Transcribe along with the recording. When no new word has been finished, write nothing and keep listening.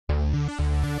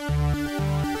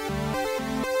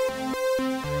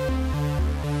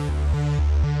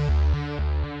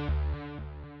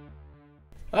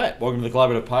Welcome to the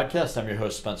Collaborative Podcast. I'm your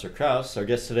host, Spencer Krause. Our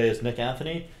guest today is Nick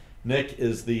Anthony. Nick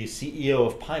is the CEO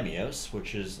of PiMios,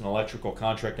 which is an electrical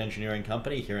contract engineering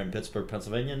company here in Pittsburgh,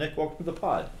 Pennsylvania. Nick, welcome to the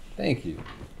pod. Thank you.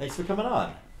 Thanks for coming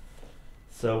on.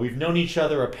 So we've known each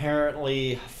other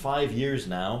apparently 5 years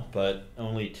now, but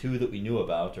only 2 that we knew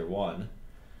about, or 1.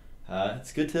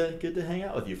 It's good to hang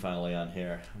out with you finally on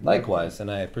here. Likewise,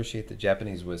 and I appreciate the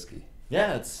Japanese whiskey.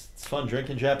 Yeah, it's fun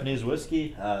drinking Japanese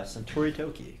whiskey. Suntory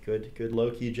Toki, good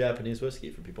low-key Japanese whiskey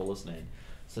for people listening.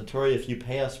 Suntory, if you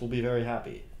pay us, we'll be very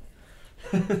happy.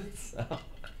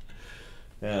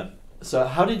 Yeah. So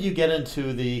how did you get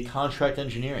into the contract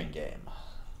engineering game?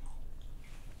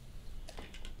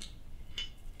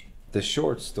 The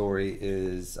short story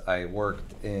is I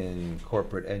worked in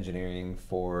corporate engineering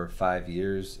for 5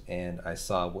 years, and I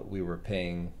saw what we were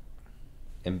paying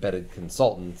embedded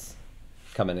consultants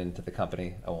coming into the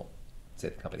company. I won't say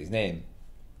the company's name.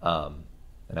 And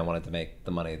I wanted to make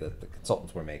the money that the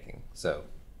consultants were making. So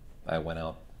I went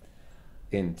out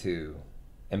into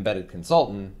embedded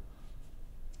consultant,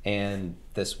 and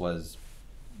this was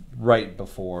right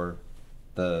before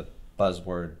the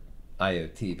buzzword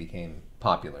IoT became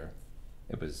popular.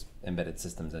 It was embedded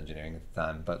systems engineering at the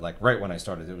time, but like right when I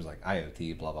started, it was like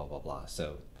IoT, blah, blah, blah, blah.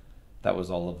 So that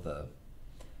was all of the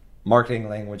marketing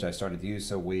language I started to use.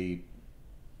 So we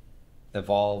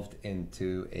evolved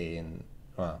into an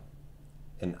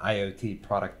IoT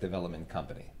product development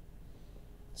company.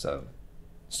 So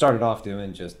started off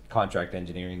doing just contract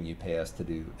engineering. You pay us to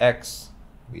do X,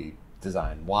 we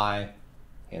design Y,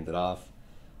 hand it off.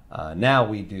 Now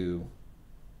we do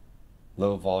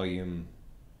low volume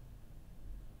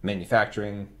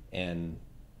manufacturing, and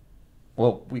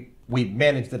we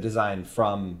manage the design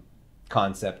from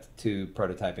concept to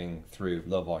prototyping through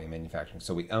low volume manufacturing.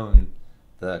 So we own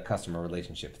the customer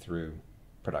relationship through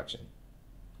production.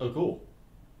 Oh, cool.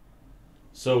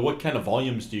 So what kind of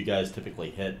volumes do you guys typically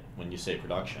hit when you say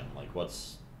production? Like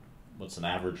what's an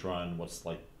average run? What's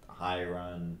like a high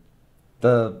run?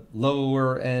 The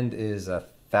lower end is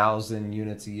 1,000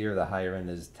 units a year. The higher end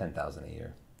is 10,000 a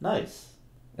year. Nice.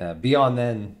 Beyond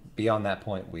that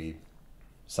point, we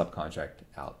subcontract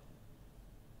out.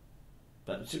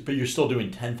 But you're still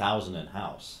doing 10,000 in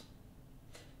house.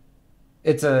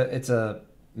 It's a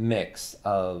mix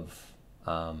of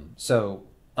so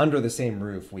under the same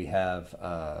roof we have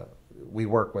we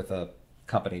work with a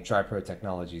company, TriPro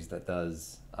Technologies, that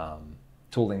does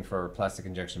tooling for plastic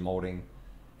injection molding,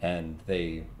 and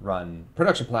they run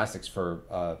production plastics for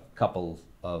a couple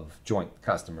of joint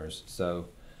customers. So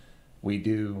we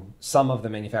do some of the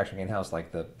manufacturing in-house,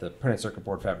 like the printed circuit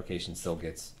board fabrication still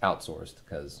gets outsourced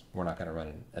because we're not going to run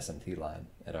an SMT line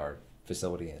at our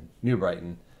facility in New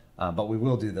Brighton. But we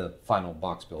will do the final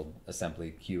box build,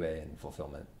 assembly, QA, and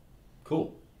fulfillment.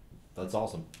 Cool. That's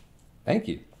awesome. Thank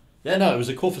you. Yeah, no, it was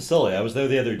a cool facility. I was there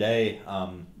the other day.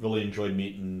 Really enjoyed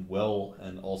meeting Will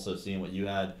and also seeing what you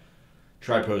had.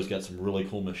 TriPro's got some really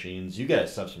cool machines. You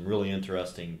guys have some really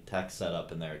interesting tech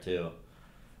setup in there too.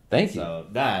 Thank you. So,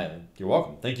 you're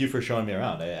welcome. Thank you for showing me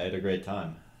around. I had a great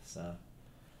time. So,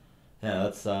 yeah,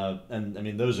 that's and I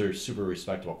mean those are super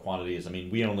respectable quantities. I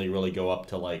mean, we only really go up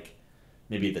to like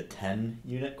maybe the 10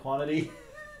 unit quantity.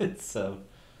 It's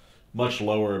much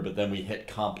lower, but then we hit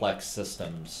complex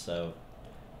systems. So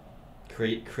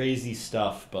crazy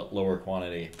stuff, but lower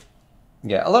quantity.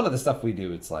 Yeah, a lot of the stuff we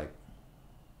do, it's like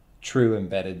true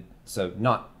embedded. So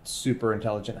not super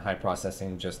intelligent, high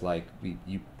processing, just like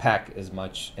you pack as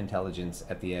much intelligence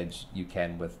at the edge you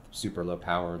can with super low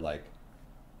power, like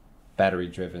battery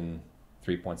driven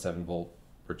 3.7 volt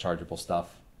rechargeable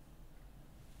stuff.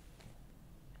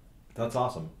 That's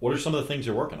awesome. What are some of the things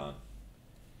you're working on?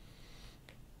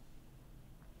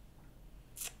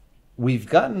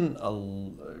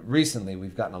 Recently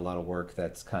we've gotten a lot of work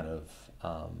that's kind of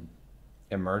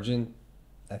emergent,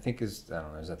 I think is, I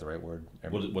don't know, is that the right word?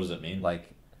 What does it mean?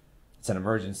 Like it's an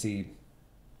emergency,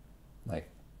 like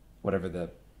whatever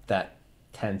that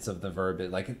tense of the verb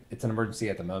is, like it's an emergency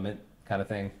at the moment kind of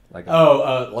thing. Like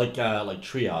like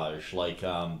triage, like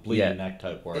bleeding neck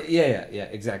type work. Yeah,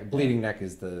 exactly. Bleeding neck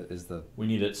is the. We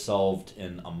need it solved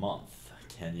in a month.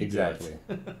 Can you exactly?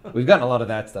 We've gotten a lot of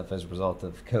that stuff as a result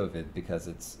of COVID because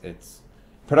it's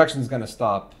production's going to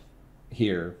stop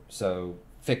here, so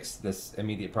fix this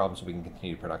immediate problem so we can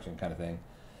continue production kind of thing.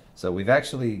 So we've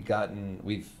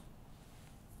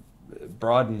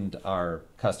broadened our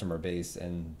customer base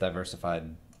and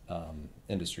diversified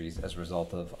industries as a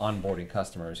result of onboarding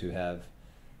customers who have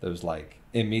those like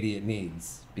immediate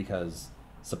needs because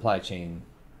supply chain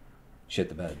shit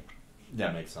the bed.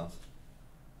 Yeah, makes sense.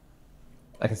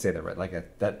 I can say that right.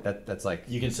 Like that's like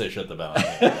you can say shit the bed.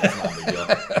 It's not a big deal.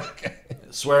 Okay.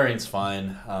 Swearing's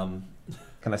fine.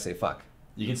 Can I say fuck?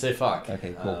 You can say fuck.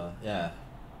 Okay, cool. Yeah.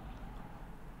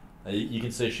 You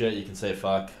can say shit. You can say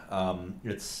fuck.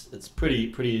 It's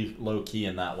pretty low key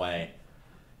in that way.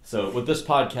 So what this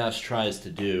podcast tries to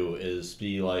do is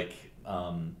be like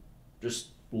just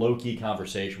low key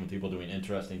conversation with people doing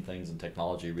interesting things in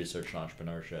technology, research, and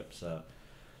entrepreneurship. So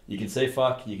you can say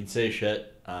fuck. You can say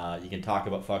shit. You can talk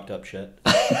about fucked up shit.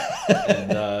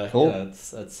 And cool.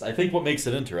 It's I think what makes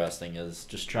it interesting is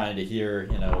just trying to hear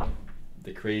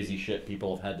the crazy shit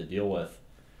people have had to deal with.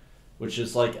 Which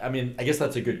is like, I mean, I guess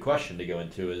that's a good question to go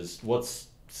into is what's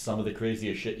some of the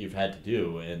craziest shit you've had to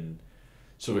do in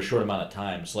sort of a short amount of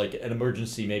time. So like an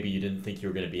emergency maybe you didn't think you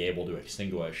were going to be able to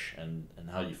extinguish and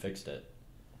how you fixed it.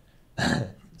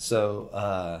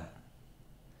 So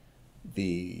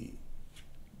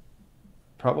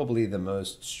probably the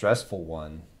most stressful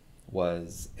one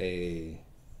was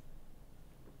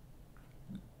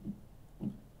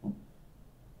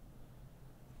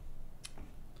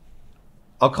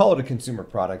I'll call it a consumer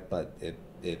product, but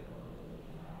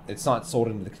it's not sold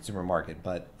into the consumer market.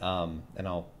 But and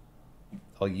I'll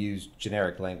use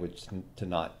generic language to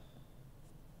not.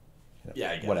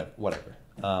 Yeah, I get whatever.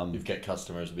 You've got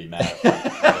customers to be mad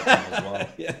at as well.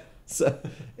 Yeah.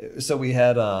 So we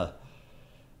had I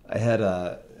had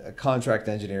a contract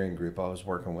engineering group I was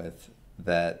working with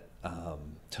that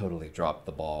totally dropped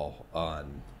the ball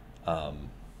on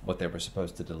what they were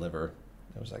supposed to deliver.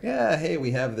 It was like, yeah, hey, we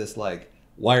have this like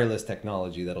wireless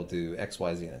technology that'll do X,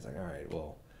 Y, Z. And it's like, all right,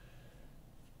 well,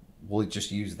 we'll just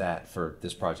use that for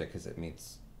this project because it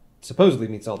supposedly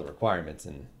meets all the requirements.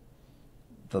 And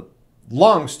the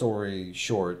long story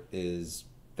short is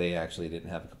they actually didn't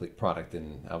have a complete product.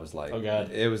 And I was like, oh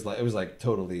God. It was like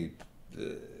totally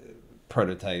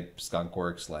prototype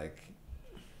skunkworks. Like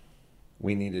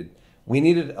we needed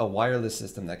a wireless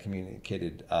system that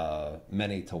communicated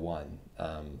many to one.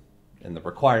 And the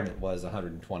requirement was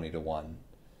 120 to 1.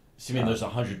 So you mean there's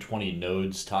 120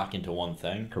 nodes talking to one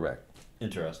thing? Correct.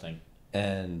 Interesting.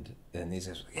 And these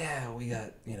guys were like, yeah, we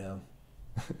got,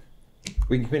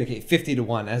 we can communicate 50 to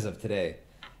 1 as of today.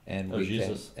 And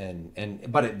Jesus.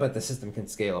 But the system can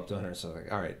scale up to 100. So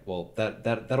like, all right, well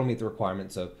that'll meet the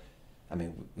requirement. So I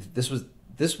mean, this was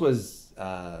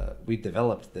we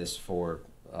developed this for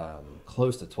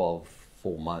close to 12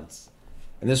 full months.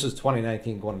 And this was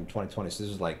 2019 going into 2020, so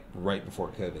this was like right before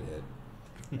COVID hit.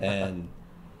 And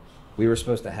we were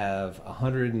supposed to have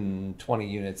 120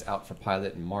 units out for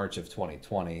pilot in March of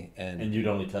 2020. And you'd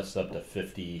only tested up to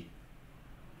 50.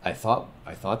 I thought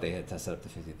they had tested up to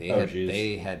 50.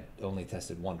 They had only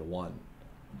tested 1 to 1.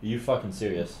 Are you fucking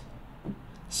serious?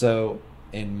 So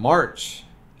in March,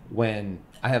 when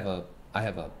I have a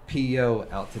PO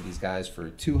out to these guys for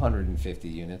 250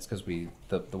 units because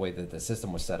the way that the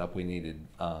system was set up, we needed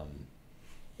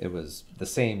it was the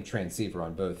same transceiver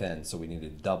on both ends, so we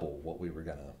needed double what we were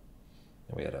gonna.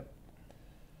 We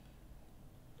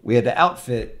had to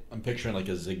outfit. I'm picturing like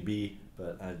a Zigbee,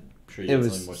 but I'm sure it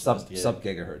was more sub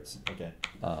gigahertz. Okay.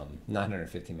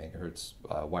 950 megahertz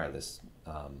wireless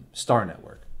star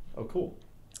network. Oh, cool.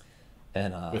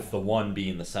 And with the one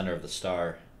being the center of the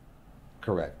star.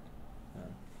 Correct.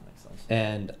 Makes sense.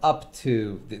 And up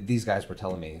to these guys were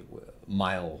telling me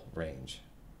mile range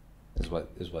is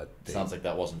what they, sounds like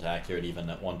that wasn't accurate even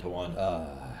at 1 to 1.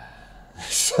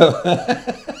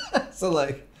 So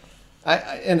like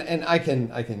I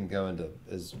can go into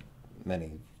as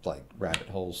many like rabbit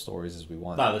hole stories as we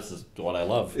want. No, this is what I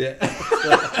love.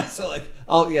 Yeah. So like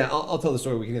I'll tell the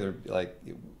story. We can either like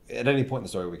at any point in the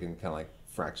story we can kind of like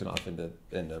fraction off into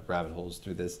rabbit holes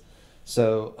through this.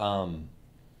 So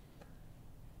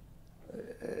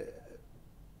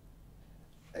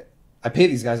I pay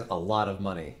these guys a lot of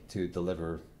money to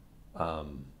deliver.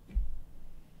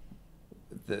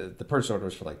 The purchase order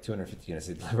was for like 250 units.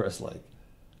 They deliver us like,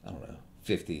 I don't know,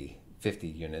 50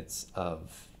 units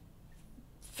of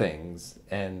things.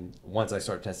 And once I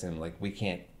start testing them, like we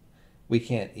can't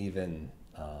even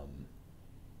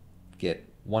get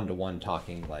 1 to 1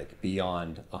 talking like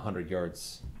beyond 100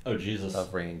 yards. Oh Jesus!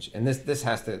 Of range. And this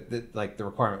has to like the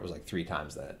requirement was like 3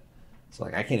 times that. So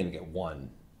like I can't even get 1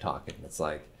 talking. It's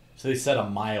like. So they said a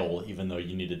mile, even though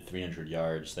you needed 300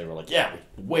 yards. They were like, "Yeah,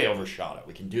 we way overshot it.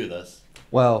 We can do this."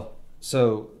 Well,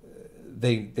 so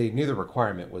they knew the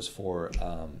requirement was for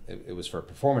it was for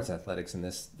performance athletics, and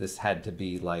this had to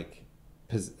be like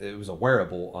it was a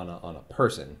wearable on a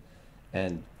person,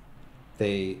 and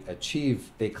they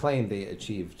claimed they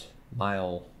achieved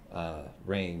mile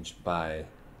range by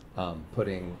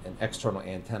putting an external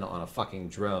antenna on a fucking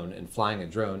drone and flying a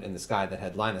drone in the sky that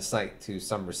had line of sight to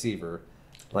some receiver.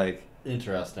 Like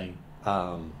interesting.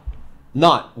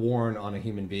 not worn on a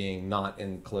human being, not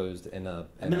enclosed in a.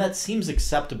 I mean, that seems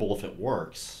acceptable if it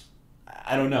works.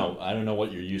 I don't know. I don't know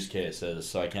what your use case is,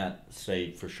 so I can't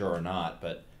say for sure or not.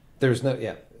 But there's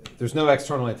no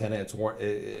external antenna. It's worn.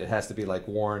 It has to be like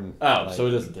worn. Oh, like, so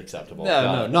it isn't acceptable.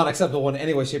 No, not acceptable in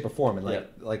any way, shape, or form. And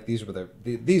like these were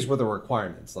the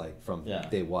requirements like from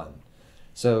day one.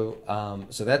 So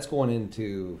so that's going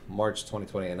into March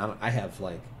 2020, and I have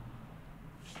like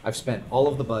I've spent all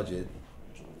of the budget,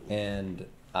 and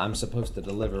I'm supposed to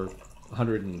deliver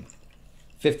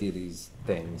 150 of these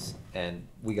things, and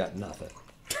we got nothing.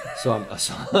 So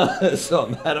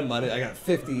I'm out of money. I got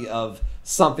 50 of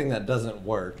something that doesn't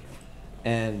work,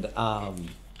 and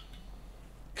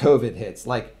COVID hits.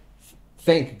 Like,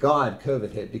 thank God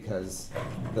COVID hit, because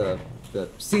the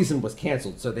season was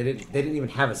canceled, so they didn't even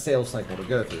have a sales cycle to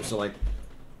go through. So like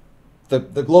the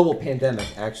global pandemic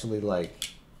actually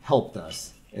like helped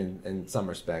us in some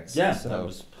respects. Yeah, so, that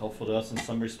was helpful to us in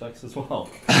some respects as well.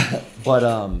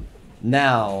 But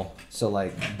now, so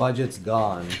like budget's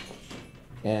gone,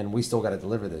 and we still got to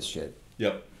deliver this shit.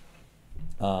 Yep.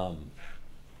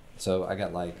 So I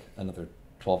got like another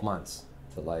 12 months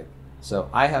to like. So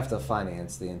I have to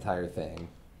finance the entire thing.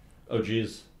 Oh,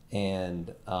 geez.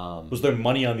 And was there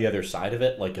money on the other side of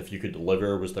it? Like, if you could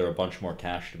deliver, was there a bunch more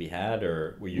cash to be had,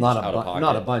 or were you just out of pocket?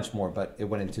 Not a bunch more, but it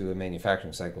went into a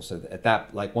manufacturing cycle. So at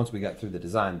that, like, once we got through the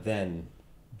design, then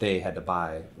they had to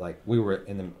buy. Like, we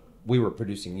were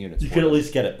producing units. You could at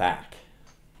least get it back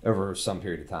over some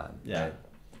period of time. Yeah. Right?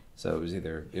 So it was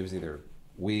either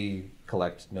we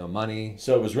collect no money.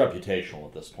 So it was reputational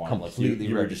at this point. Completely like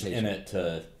you were just in it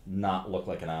to not look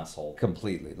like an asshole.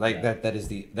 Completely. Like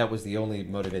that was the only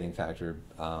motivating factor,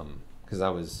 because I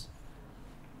was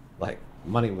like,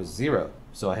 money was zero,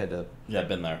 so I had to. Yeah,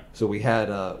 been there. So we had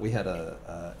a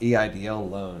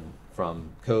EIDL loan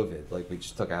from COVID. Like, we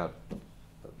just took out.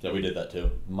 Yeah, we did that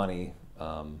too. Money.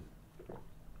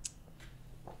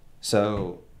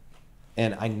 So,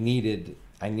 and I needed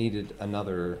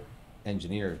another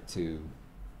engineer,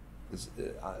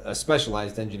 a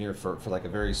specialized engineer for like a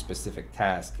very specific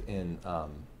task in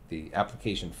the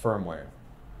application firmware.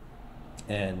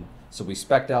 And so we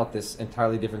spec'd out this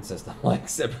entirely different system, like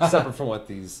separate from what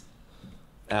these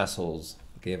assholes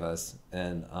gave us.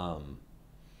 And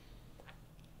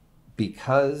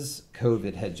because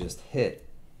COVID had just hit,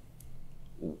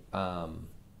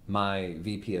 my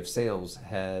VP of sales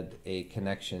had a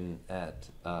connection at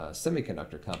a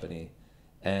semiconductor company,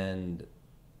 and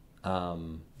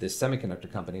this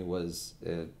semiconductor company was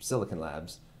Silicon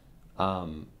Labs.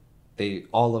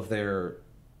 All of their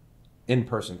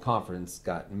in-person conference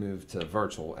got moved to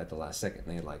virtual at the last second.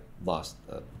 They like lost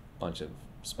a bunch of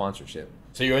sponsorship.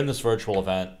 So you're in this virtual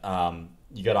event.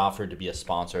 You got offered to be a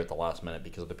sponsor at the last minute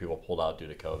because the people pulled out due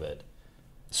to COVID.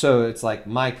 So it's like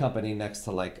my company next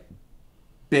to like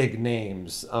big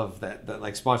names of that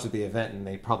like sponsored the event, and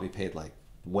they probably paid like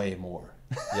way more.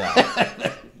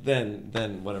 Yeah.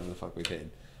 than whatever the fuck we paid.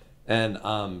 And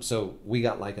so we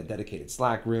got like a dedicated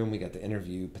Slack room. We got to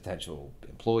interview potential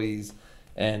employees,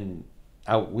 and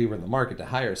we were in the market to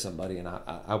hire somebody, and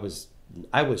I was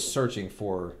searching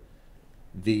for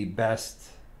the best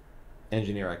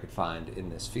engineer I could find in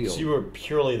this field. So you were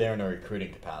purely there in a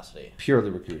recruiting capacity. Purely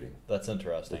recruiting. That's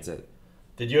interesting. That's it.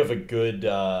 Did you have a good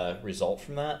result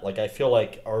from that? Like, I feel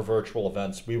like our virtual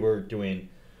events, we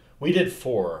did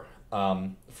 4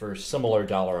 for similar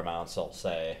dollar amounts, I'll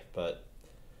say, but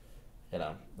you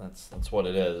know, that's what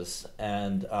it is.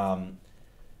 And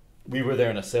we were there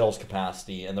in a sales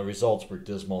capacity, and the results were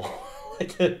dismal.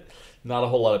 Like, not a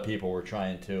whole lot of people were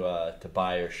trying to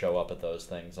buy or show up at those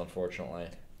things, unfortunately.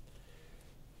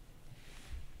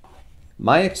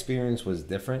 My experience was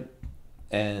different,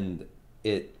 and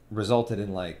it resulted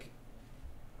in like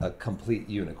a complete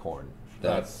unicorn.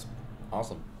 That's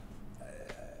awesome.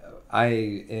 I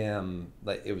am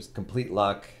like, it was complete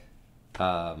luck.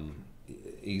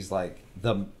 He's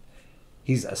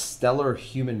a stellar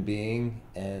human being,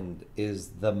 and is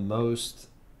the most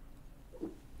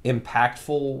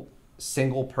impactful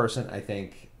single person I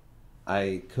think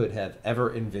I could have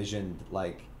ever envisioned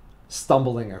like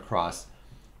stumbling across.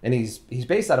 And he's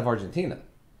based out of Argentina.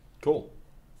 Cool.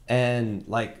 And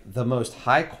like the most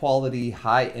high quality,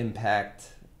 high impact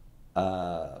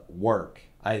work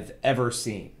I've ever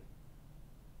seen.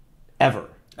 Ever.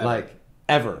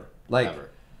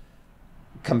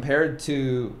 Compared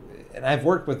to, and I've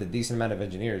worked with a decent amount of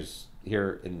engineers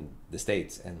here in the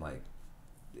States, and like,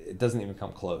 it doesn't even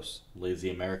come close.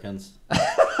 Lazy Americans.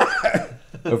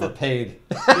 Overpaid.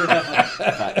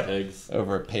 Fat pigs.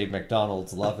 Overpaid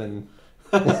McDonald's loving.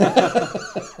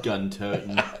 Gun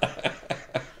toting.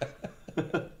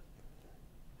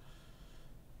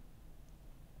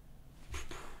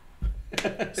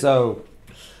 So,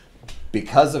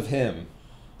 because of him,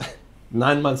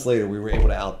 9 months later, we were able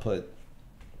to output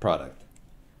product.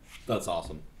 That's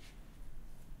awesome.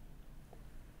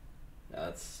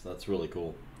 Yeah, that's really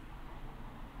cool.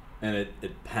 And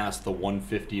it passed the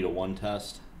 150 to 1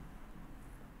 test.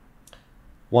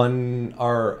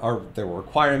 The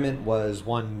requirement was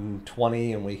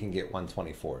 120, and we can get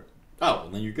 124. Oh, well,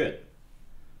 then you're good.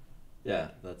 Yeah,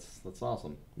 that's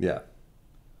awesome. Yeah.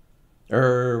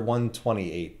 Or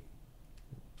 128.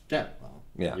 Yeah, well,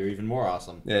 yeah. You're even more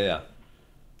awesome. Yeah.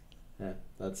 Yeah,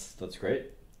 that's great.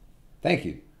 Thank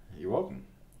you. You're welcome.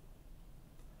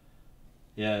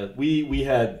 Yeah, we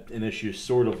had an issue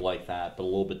sort of like that, but a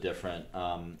little bit different.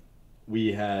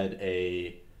 We had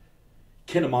a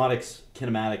kinematics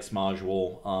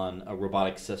module on a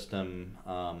robotic system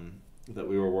that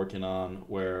we were working on,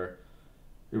 where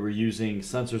we were using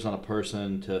sensors on a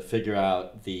person to figure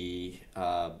out the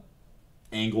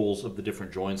angles of the different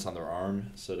joints on their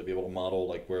arm, so to be able to model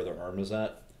like where their arm is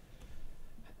at.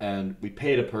 And we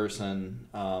paid a person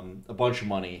a bunch of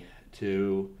money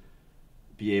to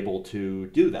be able to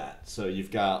do that. So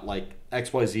you've got like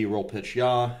XYZ roll pitch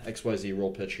yaw, XYZ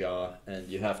roll pitch yaw, and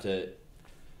you have to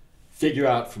figure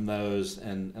out from those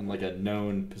and like a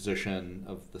known position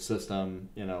of the system,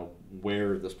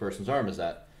 where this person's arm is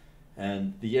at.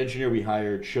 And the engineer we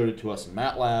hired showed it to us in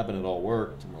MATLAB, and it all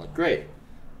worked. And we're like, great.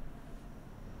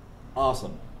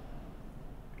 Awesome.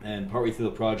 And partway through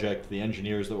the project, the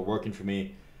engineers that were working for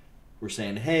me were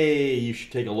saying, hey, you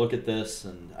should take a look at this.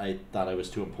 And I thought I was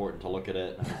too important to look at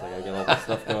it. And I was like, I got all this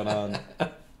stuff going on.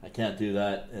 I can't do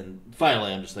that. And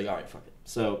finally, I'm just like, all right, fuck it.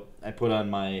 So I put on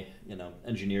my,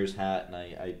 engineer's hat, and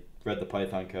I read the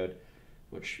Python code,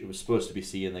 which it was supposed to be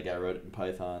C, and the guy wrote it in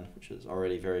Python, which is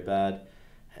already very bad.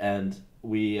 And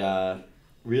we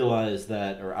realized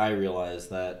that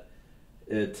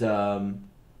it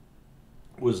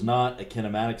was not a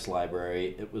kinematics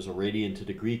library. It was a radian to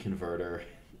degree converter,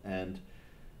 and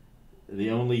the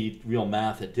only real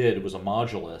math it did was a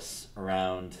modulus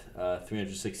around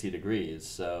 360 degrees.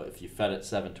 So if you fed it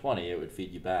 720, it would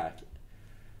feed you back.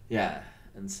 Yeah,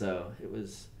 and so it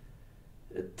was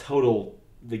a total.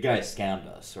 The guy scammed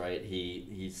us, right?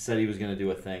 He said he was going to do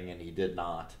a thing, and he did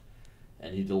not.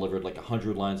 And he delivered like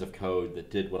 100 lines of code that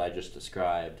did what I just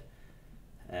described.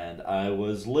 And I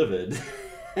was livid.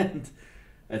 And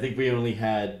I think we only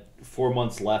had 4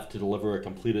 months left to deliver a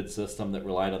completed system that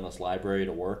relied on this library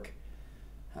to work.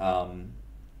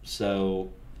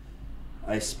 So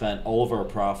I spent all of our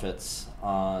profits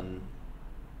on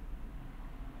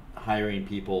hiring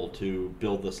people to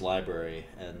build this library.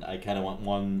 And I kind of went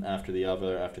one after the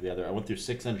other. I went through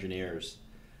 6 engineers.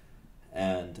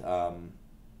 And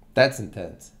that's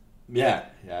intense. Yeah,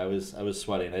 I was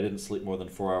sweating. I didn't sleep more than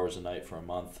 4 hours a night for a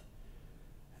month.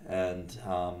 And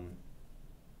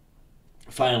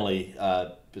finally,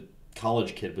 the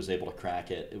college kid was able to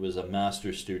crack it. It was a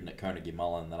master's student at Carnegie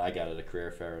Mellon that I got at a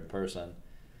career fair in person.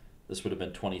 This would have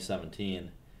been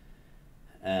 2017.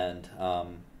 And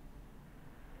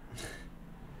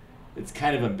it's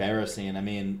kind of embarrassing. I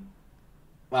mean,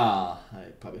 I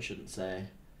probably shouldn't say.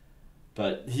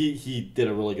 But he did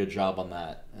a really good job on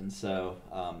that. And so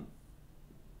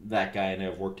that guy and I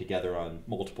have worked together on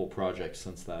multiple projects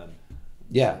since then.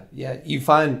 Yeah. You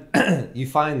find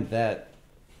that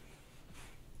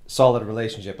solid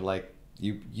relationship, like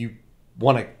you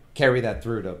want to carry that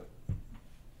through to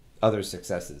other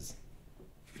successes.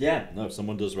 Yeah. No, if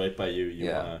someone does right by you,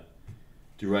 you want to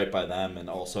do right by them, and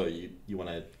also you want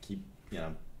to keep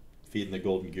feeding the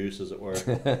golden goose, as it were.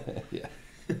 Yeah.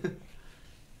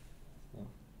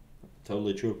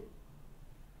 Totally true.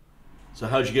 So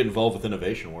how'd you get involved with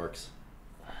Innovation Works?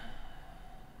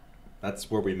 That's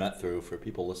where we met through, for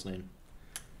people listening.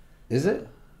 Is it?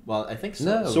 Well, I think so.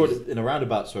 No. Sort of in a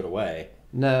roundabout sort of way.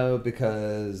 No,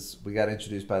 because we got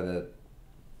introduced by the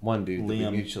one dude.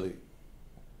 Liam.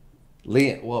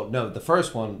 Liam. Well, no, the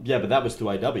first one. Yeah, but that was through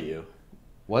IW.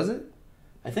 Was it?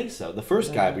 I think so. The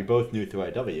first guy we both knew through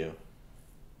IW.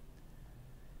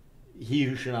 He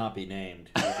who should not be named.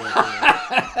 To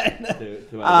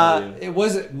IW. It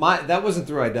wasn't that wasn't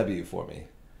through IW for me.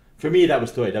 For me, that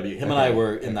was through IW. Him and I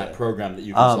were in that program that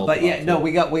you consulted but yeah, on. no,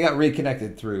 we got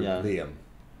reconnected through Liam.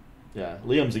 Yeah,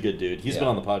 Liam's a good dude. He's been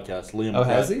on the podcast. Liam. Oh,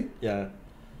 has he? Yeah.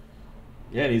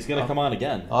 Yeah, and he's gonna come on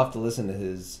again. I'll have to listen to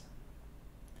his.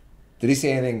 Did he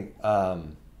say anything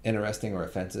interesting or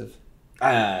offensive?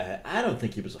 I don't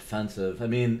think he was offensive. I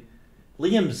mean,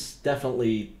 Liam's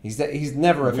definitely he's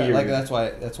never offensive. Like that's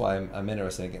why I'm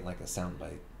interested in getting like a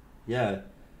soundbite. Yeah.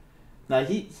 Now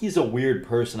he's a weird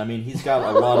person. I mean, he's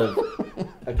got a lot of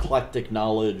eclectic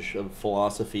knowledge of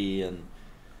philosophy and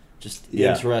just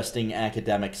Yeah. interesting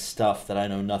academic stuff that I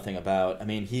know nothing about. I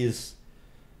mean, he's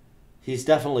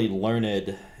definitely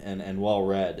learned and well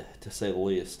read, to say the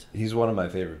least. He's one of my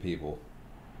favorite people.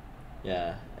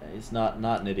 Yeah, he's not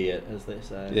an idiot, as they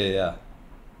say. Yeah,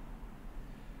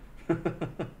 yeah.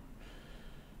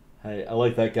 I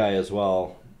like that guy as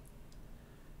well.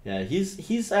 Yeah,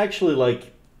 he's actually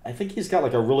like, I think he's got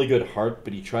like a really good heart,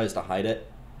 but he tries to hide it.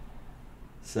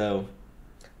 So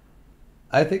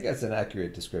I think that's an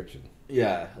accurate description.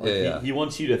 yeah, like Yeah. He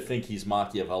wants you to think he's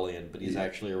Machiavellian, but he's Yeah.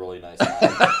 actually a really nice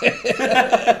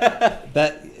guy.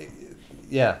 That,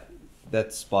 yeah,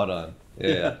 that's spot on.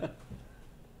 Yeah.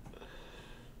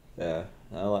 Yeah,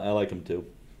 I like him too.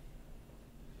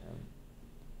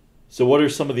 So what are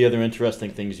some of the other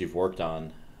interesting things you've worked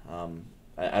on?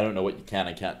 I don't know what you can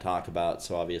and can't talk about,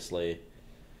 so obviously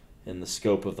in the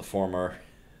scope of the former.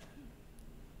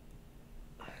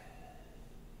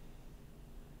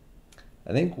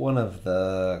 I think one of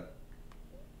the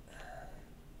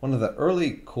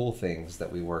early cool things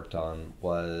that we worked on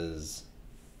was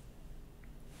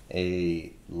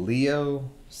a LEO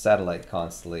satellite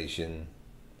constellation,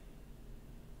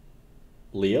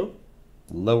 Leo?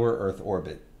 lower Earth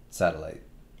orbit satellite.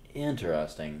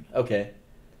 Interesting. Okay.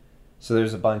 So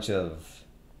there's a bunch of,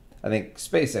 I think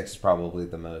SpaceX is probably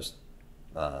the most,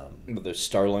 But there's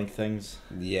Starlink things.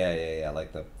 yeah,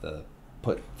 like the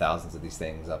put thousands of these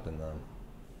things up in the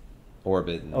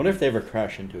orbit. And I wonder if they ever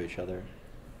crash into each other.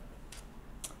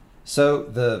 so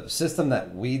the system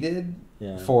that we did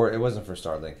Yeah. it wasn't for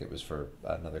Starlink, it was for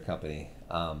another company.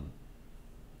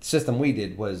 System we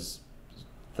did was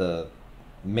the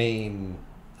main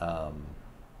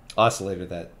oscillator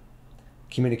that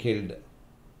communicated.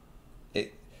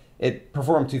 It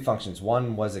performed two functions.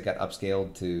 One was it got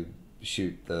upscaled to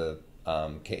shoot the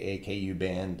KU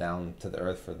band down to the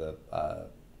Earth for the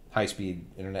high-speed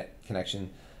internet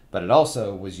connection, but it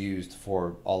also was used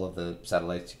for all of the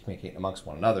satellites to communicate amongst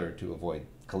one another to avoid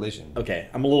collision. Okay,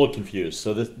 I'm a little confused.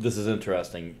 So this is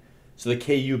interesting. So the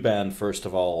KU band, first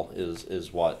of all,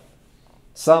 is what?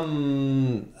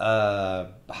 Some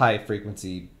high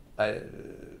frequency.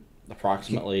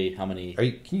 Approximately how many?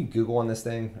 Can you Google on this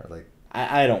thing or like?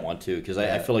 I don't want to, because I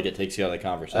Yeah. feel like it takes you out of the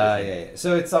conversation. Yeah.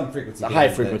 So it's some frequency. The band high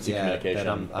that- frequency yeah,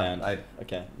 communication that band.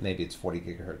 Okay. Maybe it's 40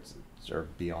 gigahertz or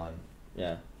beyond.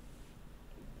 Yeah.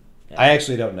 I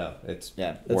actually don't know. It's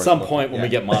Yeah. At worth some looking- point when we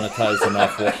yeah. get monetized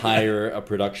enough, we'll hire a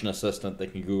production assistant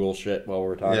that can Google shit while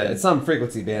we're talking. Yeah, it's some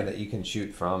frequency band that you can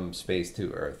shoot from space to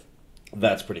Earth.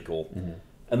 That's pretty cool. Mm-hmm.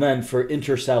 And then for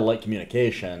inter-satellite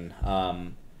communication,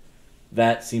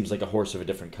 that seems like a horse of a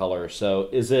different color. So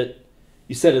is it?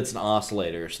 You said it's an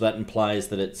oscillator, so that implies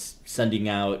that it's sending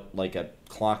out like a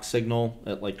clock signal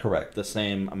at like Correct. the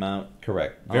same amount.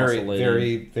 Correct. Very, Oscillating.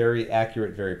 very, very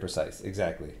accurate. Very precise.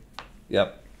 Exactly.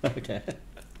 Yep. Okay.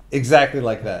 Exactly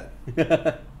like that.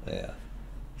 Yeah.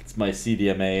 It's my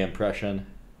CDMA impression.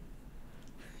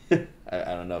 I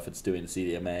don't know if it's doing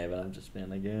CDMA, but I'm just being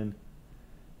a goon.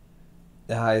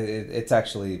 It's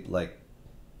actually like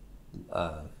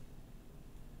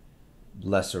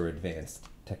lesser advanced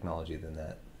technology than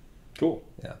that. Cool.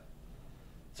 Yeah.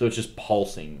 So it's just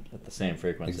pulsing at the same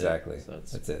frequency. Exactly. So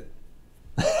it's, That's it.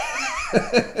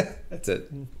 That's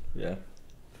it. yeah.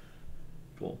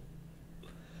 Cool.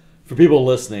 For people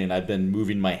listening, I've been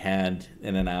moving my hand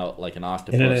in and out like an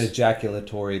octopus. In an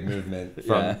ejaculatory movement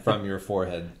from Yeah. from your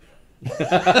forehead.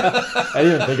 I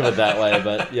didn't even think of it that way,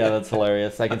 but yeah, that's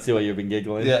hilarious. I can see why you've been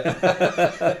giggling.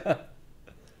 Yeah.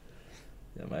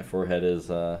 Yeah, my forehead is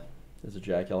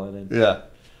ejaculating. Yeah.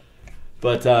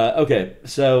 But okay,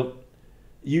 so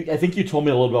I think you told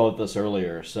me a little bit about this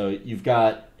earlier. So you've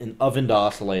got an ovened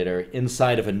oscillator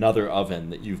inside of another oven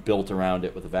that you've built around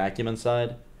it with a vacuum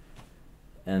inside,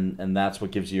 and that's what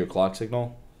gives you your clock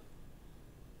signal.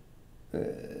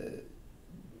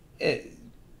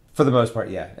 For the most part,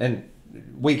 yeah. And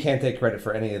we can't take credit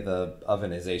for any of the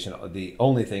ovenization. The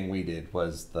only thing we did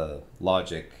was the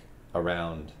logic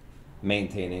around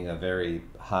maintaining a very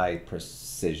high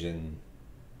precision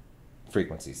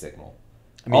frequency signal.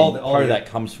 I mean, part of that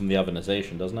comes from the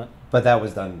ovenization, doesn't it? But that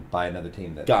was done by another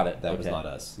team. Got it. That was Okay. not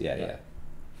us. Yeah.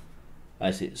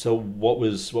 I see. So what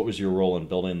was your role in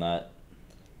building that?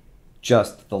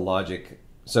 Just the logic.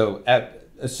 So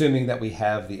assuming that we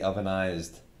have the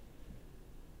ovenized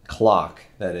clock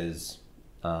that is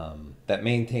that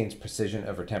maintains precision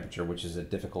over temperature, which is a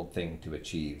difficult thing to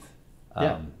achieve.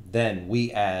 Then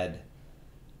we add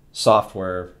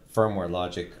software, firmware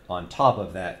logic on top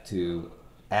of that to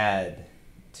add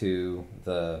to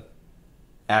the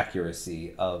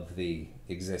accuracy of the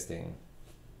existing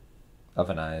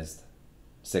ovenized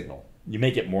signal. You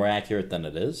make it more accurate than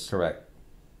it is? Correct.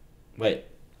 Wait,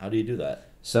 how do you do that?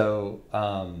 So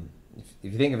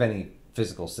if you think of any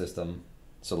physical system,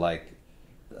 so like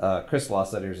crystal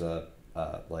oscillators,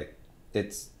 like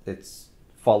it's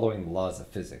following the laws of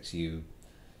physics.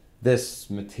 This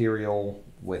material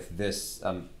with this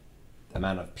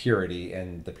amount of purity,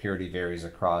 and the purity varies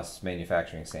across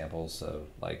manufacturing samples. So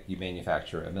like you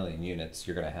manufacture 1 million units,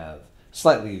 you're going to have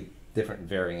slightly different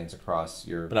variants across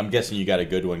your... But I'm guessing you got a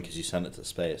good one because you sent it to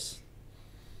space.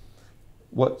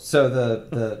 What? So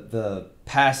the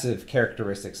passive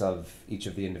characteristics of each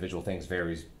of the individual things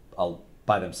varies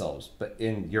by themselves. But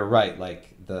you're right,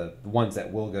 like the ones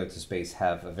that will go to space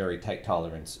have a very tight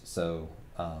tolerance, so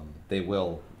they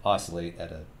will oscillate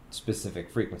at a specific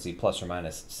frequency, plus or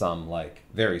minus some like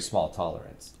very small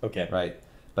tolerance. Okay. Right?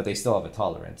 But they still have a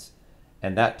tolerance.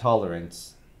 And that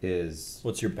tolerance is...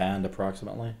 What's your band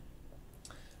approximately?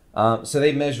 So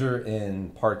they measure in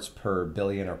parts per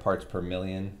billion or parts per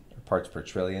million or parts per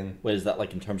trillion. Wait, is that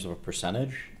like in terms of a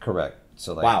percentage? Correct.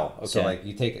 So like, wow. Okay. So like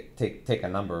you take a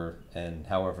number and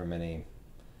however many...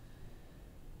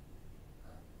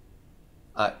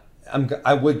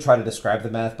 I would try to describe the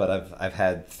math, but I've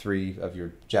had 3 of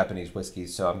your Japanese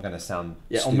whiskeys, so I'm gonna sound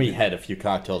stupid. Only had a few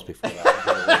cocktails before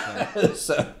that.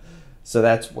 so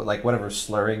that's like whatever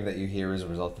slurring that you hear as a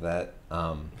result of that.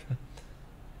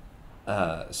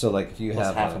 So like if you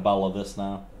have half a bottle of this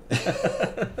now.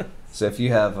 So if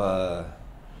you have I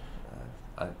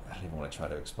don't even want to try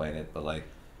to explain it, but like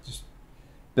just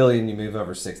billion you move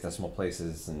over 6 decimal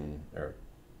places, or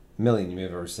million you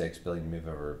move over 6, billion you move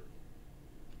over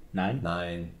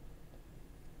 9.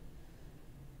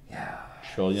 Yeah.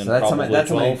 Trillion, so that's probably that's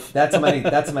 12.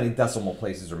 How many decimal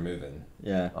places are moving.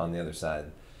 Yeah. On the other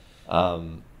side.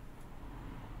 So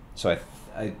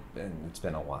and it's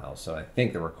been a while, so I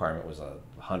think the requirement was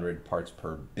 100 parts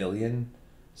per billion.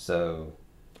 So.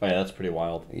 Oh yeah, that's pretty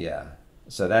wild. Yeah.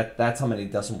 So that's how many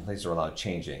decimal places are allowed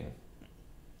changing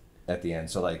at the end.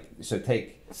 So so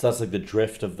that's like the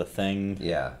drift of the thing.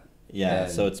 Yeah. Yeah,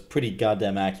 so it's pretty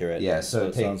goddamn accurate. Yeah,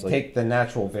 so take the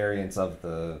natural variance of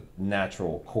the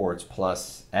natural quartz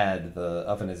plus add the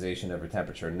ovenization over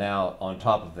temperature. Now, on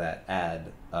top of that,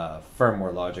 add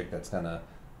firmware logic that's going to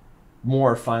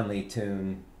more finely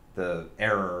tune the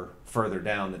error further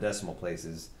down the decimal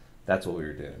places. That's what we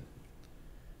were doing.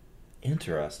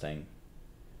 Interesting.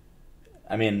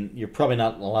 I mean, you're probably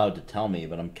not allowed to tell me,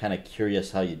 but I'm kind of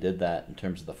curious how you did that in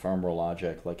terms of the firmware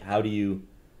logic. Like, how do you...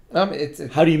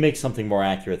 how do you make something more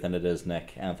accurate than it is,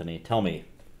 Nick Anthony? Tell me.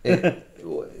 The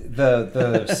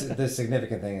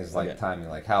significant thing is like timing.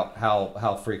 Like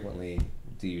how frequently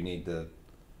do you need to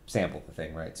sample the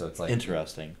thing, right? So it's like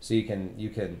interesting. So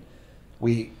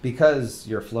because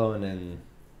you're flown in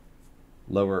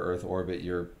lower Earth orbit,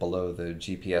 you're below the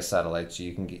GPS satellites. So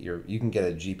you can get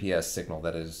a GPS signal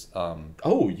that is.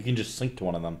 You can just sync to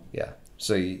one of them. Yeah.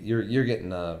 So you're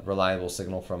getting a reliable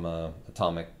signal from a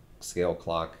atomic scale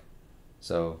clock.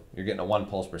 So you're getting a 1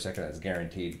 pulse per second that's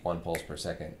guaranteed 1 pulse per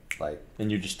second. And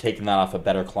you're just taking that off a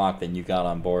better clock than you got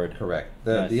on board. Correct.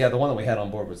 The one that we had on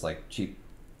board was like cheap.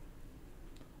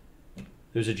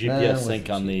 There's a GPS sync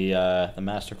on the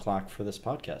master clock for this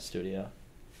podcast studio.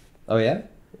 Oh yeah?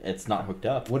 It's not hooked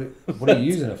up. What are you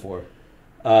using it for?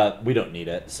 We don't need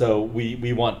it. So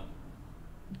we want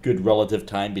good relative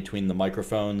time between the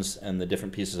microphones and the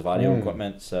different pieces of audio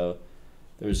equipment. So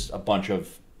there's a bunch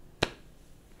of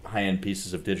high-end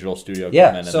pieces of digital studio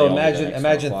equipment. Yeah, so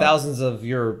imagine thousands of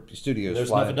your studios.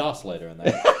 There's enough oscillator in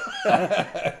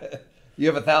there. You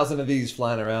have 1,000 of these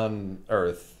flying around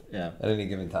Earth at any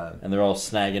given time. And they're all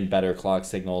snagging better clock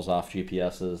signals off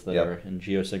GPSs that are in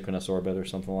geosynchronous orbit or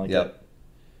something like that.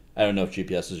 I don't know if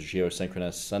GPS is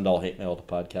geosynchronous. Send all hate mail to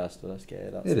podcast@sk.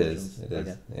 It is.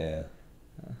 Yeah.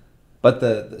 But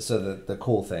the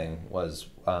cool thing was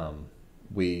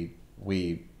we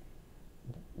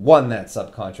won that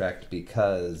subcontract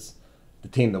because the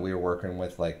team that we were working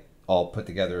with all put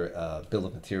together a bill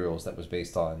of materials that was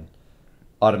based on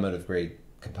automotive grade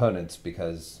components,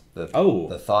 because the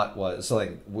thought was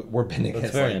we're bidding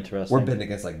against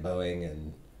Boeing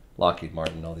and Lockheed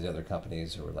Martin and all these other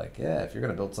companies who were like, yeah, if you're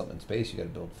gonna build something in space, you got to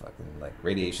build fucking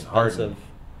radiation hardened.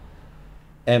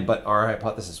 But our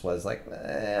hypothesis was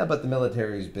but the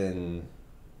military's been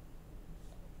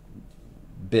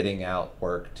bidding out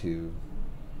work to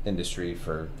industry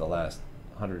for the last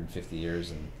 150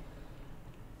 years, and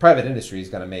private industry is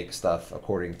going to make stuff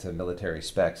according to military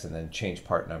specs and then change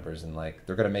part numbers, and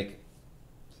they're going to make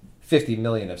 50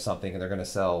 million of something and they're going to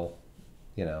sell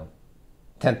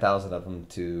 10,000 of them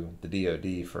to the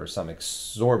DoD for some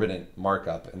exorbitant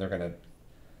markup, and they're going to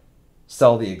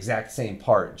sell the exact same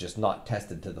part just not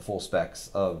tested to the full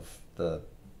specs of the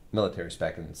military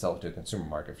spec and sell it to a consumer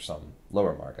market for some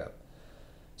lower markup.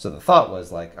 So the thought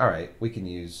was like, all right, we can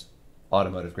use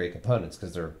automotive grade components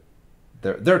because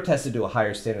they're tested to a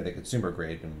higher standard than consumer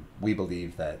grade, and we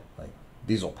believe that like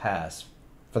these will pass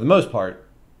for the most part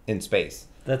in space.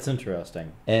 That's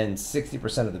interesting. And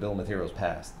 60% of the bill of materials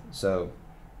passed. So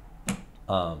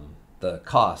the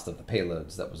cost of the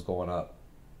payloads that was going up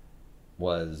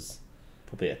was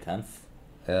Probably a tenth.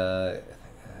 No,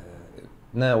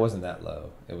 it wasn't that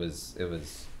low. It was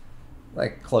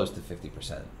like close to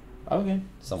 50%, Okay.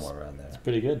 somewhere around there. That's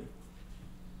pretty good.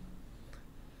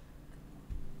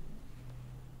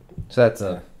 So that's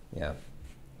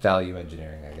value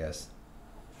engineering, I guess.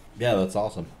 Yeah, that's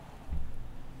awesome.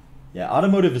 Yeah,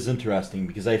 automotive is interesting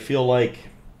because I feel like,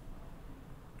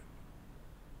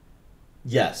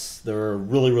 yes, there are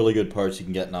really, really good parts you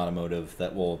can get in automotive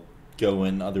that will go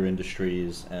in other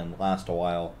industries and last a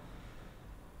while.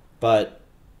 But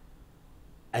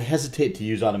I hesitate to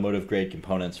use automotive grade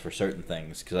components for certain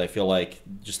things because I feel like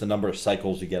just the number of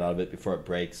cycles you get out of it before it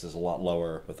breaks is a lot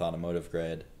lower with automotive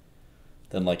grade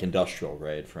than like industrial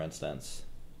grade, for instance.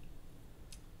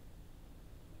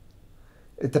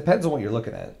 It depends on what you're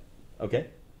looking at. Okay.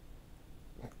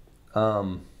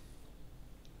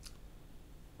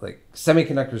 Like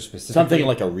semiconductors specifically. Something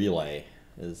like a relay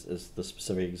is the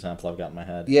specific example I've got in my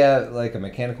head. Yeah, like a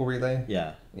mechanical relay.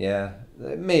 Yeah. Yeah,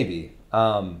 maybe.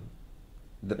 You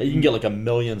can get like 1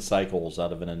 million cycles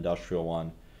out of an industrial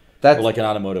one. That's Or like an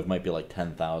automotive might be like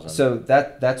 10,000. so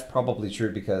that's probably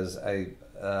true because a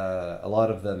lot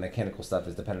of the mechanical stuff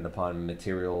is dependent upon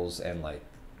materials and like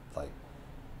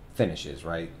finishes,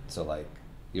 right? So like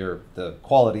the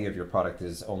quality of your product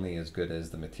is only as good as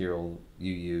the material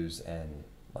you use and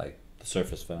like the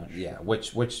surface finish. yeah,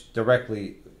 which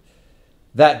directly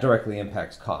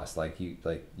impacts cost. Like you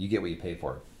get what you pay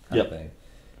for kind of thing.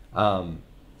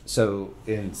 So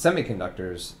in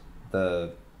semiconductors,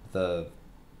 the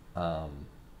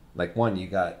like one you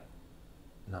got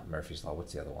not Murphy's Law.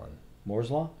 What's the other one?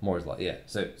 Moore's Law? Moore's Law, yeah.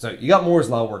 So you got Moore's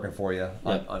Law working for you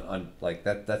on like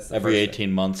that. That's the Every first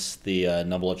 18 months, the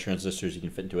number of transistors you can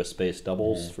fit into a space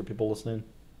doubles for people listening.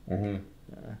 Mm-hmm.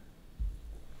 Yeah.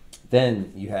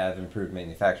 Then you have improved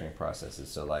manufacturing processes.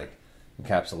 So like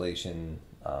encapsulation,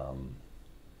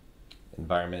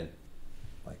 environment,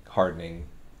 like hardening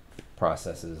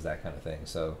processes, that kind of thing.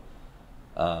 So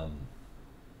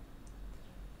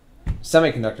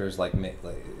semiconductors like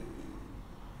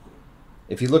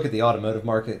if you look at the automotive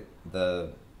market,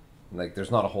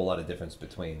 there's not a whole lot of difference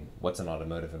between what's in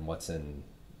automotive and what's in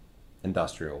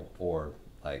industrial or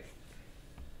like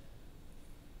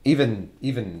even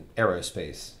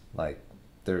aerospace. Like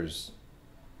there's,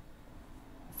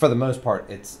 for the most part,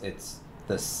 it's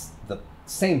the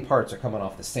same parts are coming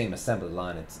off the same assembly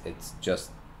line. It's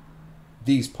just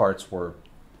these parts were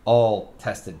all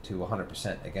tested to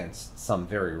 100% against some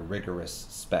very rigorous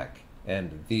spec.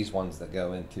 And these ones that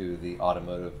go into the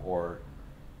automotive or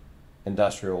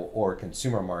industrial or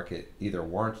consumer market either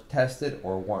weren't tested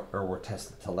or were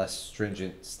tested to less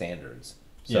stringent standards.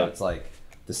 So it's like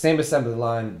the same assembly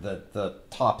line, the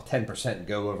top 10%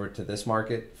 go over to this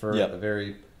market for a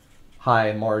very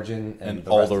high margin, and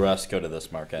all the rest go to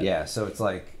this market. Yeah, so it's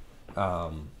like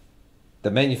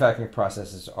the manufacturing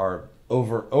processes are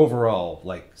overall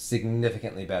like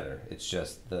significantly better. It's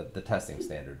just the testing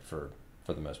standard for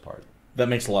the most part. That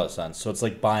makes a lot of sense. So it's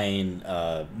like buying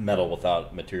metal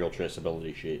without material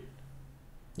traceability sheet.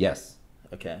 Yes.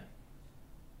 Okay.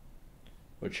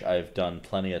 Which I've done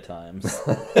plenty of times.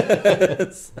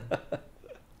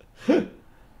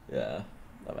 Yeah,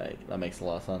 that makes a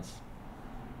lot of sense.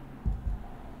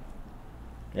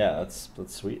 Yeah, that's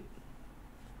sweet.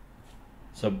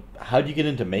 So how did you get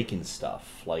into making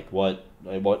stuff? Like what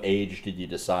age did you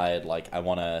decide like I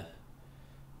want to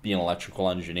be an electrical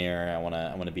engineer? I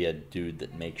want to be a dude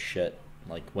that makes shit.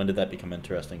 Like when did that become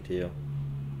interesting to you?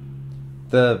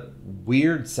 The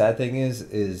weird sad thing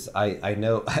is I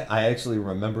know I actually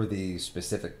remember the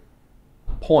specific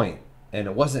point, and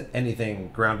it wasn't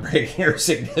anything groundbreaking or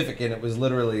significant. It was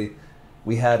literally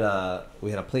we had a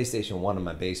PlayStation 1 in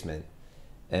my basement,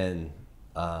 and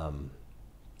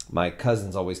my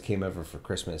cousins always came over for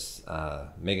Christmas.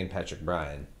 Megan, Patrick,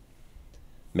 Brian.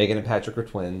 Megan and Patrick were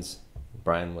twins.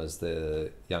 Brian was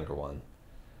the younger one.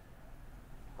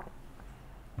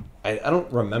 I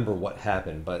don't remember what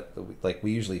happened, but like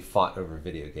we usually fought over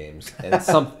video games, and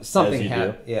something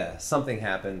happened. Yeah, something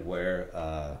happened where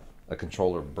a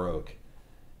controller broke,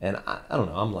 and I don't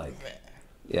know. I'm like,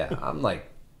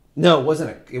 no, it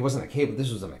wasn't a cable.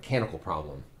 This was a mechanical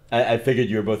problem. I figured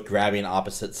you were both grabbing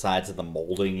opposite sides of the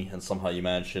molding, and somehow you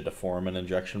managed to deform an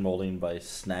injection molding by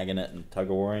snagging it and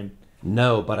tug-of-warring.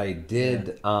 No, but I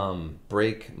did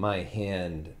break my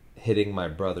hand hitting my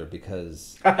brother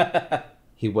because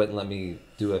he wouldn't let me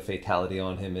do a fatality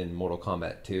on him in Mortal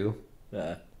Kombat 2.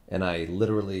 Yeah. And I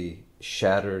literally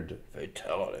shattered...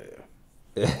 Fatality.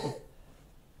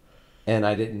 And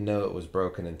I didn't know it was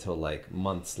broken until like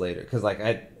months later. Because like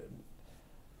I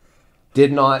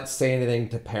did not say anything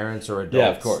to parents or adults. Yeah,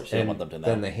 of course. You and don't want them to know.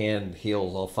 then the hand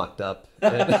heals all fucked up.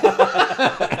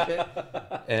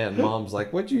 And mom's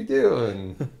like, "What'd you do?"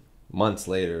 And months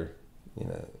later, you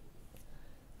know,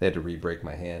 they had to re-break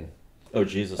my hand. Oh,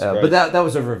 Jesus Christ. But that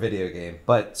was over a video game.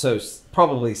 But so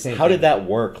probably same How thing. did that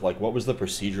work? Like, what was the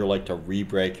procedure like to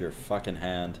re-break your fucking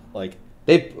hand? Like,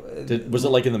 was it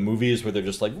like in the movies where they're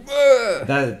just like,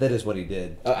 that is what he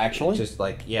did. Actually? Just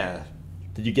like, yeah.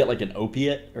 Did you get like an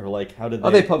opiate? Or like, how did they...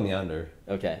 Oh, they put me under.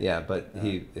 Okay. Yeah, but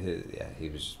he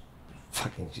was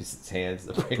fucking just his hands.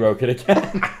 Broke it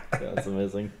again. That's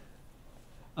amazing.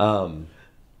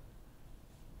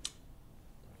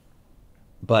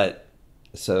 But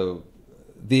so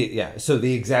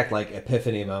the exact like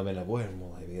epiphany moment of when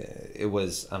will I be? It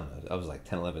was, I don't know, I was like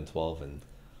 10, 11, 12, and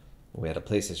we had a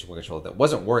PlayStation controller that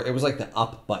wasn't work. It was like the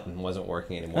up button wasn't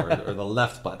working anymore, or the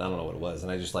left button. I don't know what it was,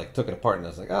 and I just like took it apart and I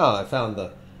was like, oh, I found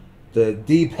the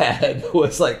D-pad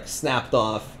was like snapped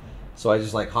off, so I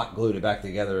just like hot glued it back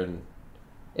together and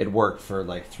it worked for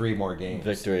like 3 more games.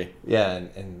 Victory. Yeah,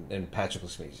 and Patrick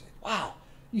was like, wow,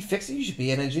 you fixed it. You should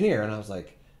be an engineer. And I was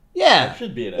like, yeah, I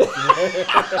should be an engineer.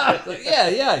 like,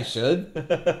 yeah, I should.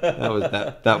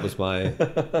 That was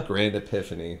my grand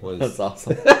epiphany. That's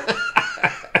awesome.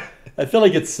 I feel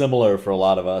like it's similar for a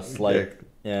lot of us. Like,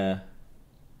 yeah.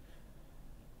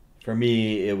 For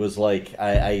me, it was like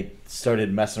I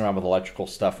started messing around with electrical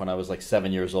stuff when I was like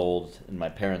 7 years old in my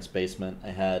parents' basement.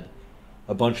 I had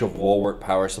a bunch of wall-work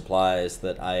power supplies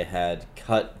that I had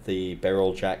cut the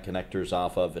barrel jack connectors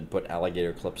off of and put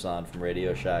alligator clips on from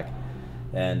Radio Shack.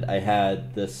 And I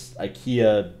had this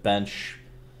IKEA bench,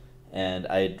 and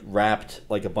I had wrapped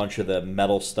like a bunch of the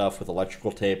metal stuff with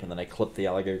electrical tape, and then I clipped the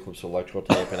alligator clips with electrical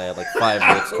tape, and I had like 5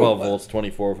 volts, 12 volts,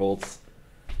 24 volts.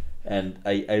 And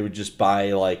I would just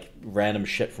buy like random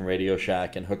shit from Radio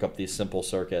Shack and hook up these simple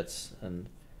circuits, and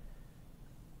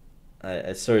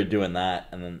I started doing that,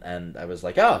 and I was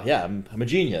like, oh yeah, I'm a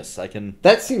genius. I can.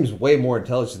 That seems way more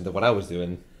intelligent than what I was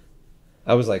doing.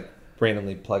 I was like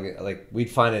randomly plug it, like we'd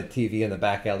find a TV in the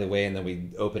back alleyway and then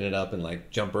we'd open it up and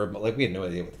like jumper, like we had no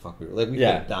idea what the fuck we were like. We could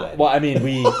have died. Well, I mean,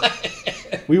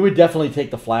 we would definitely take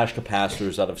the flash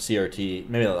capacitors out of CRT.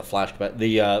 Maybe not the flash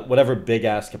the whatever big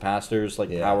ass capacitors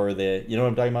like power the. You know what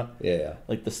I'm talking about? Yeah.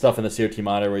 Like the stuff in the CRT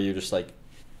monitor where you're just like,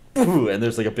 and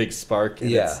there's like a big spark.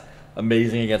 And it's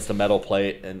amazing against a metal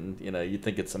plate, and you know you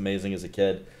think it's amazing as a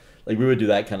kid. Like we would do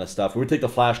that kind of stuff. We would take the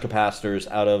flash capacitors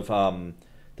out of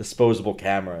disposable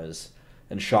cameras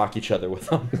and shock each other with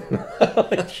them.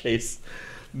 Like Chase,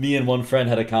 me and one friend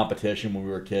had a competition when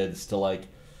we were kids to like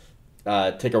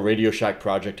take a Radio Shack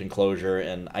project enclosure,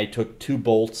 and I took 2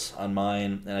 bolts on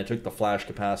mine, and I took the flash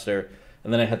capacitor,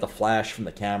 and then I had the flash from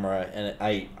the camera, and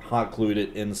I hot glued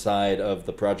it inside of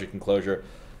the project enclosure,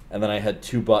 and then I had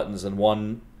 2 buttons and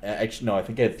one. Actually, no, I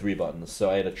think I had 3 buttons. So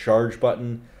I had a charge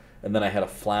button, and then I had a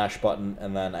flash button,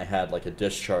 and then I had like a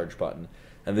discharge button.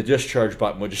 And the discharge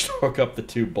button would just hook up the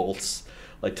 2 bolts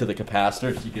like to the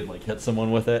capacitor, so you could like hit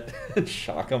someone with it and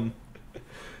shock them.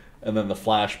 And then the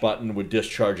flash button would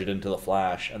discharge it into the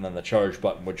flash, and then the charge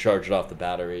button would charge it off the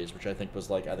batteries, which I think was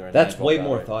like either a That's 9-volt way battery.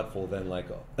 more thoughtful than like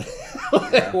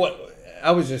what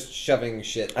I was just shoving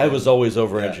shit. I was always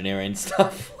over engineering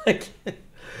stuff. Like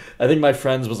I think my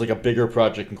friend's was like a bigger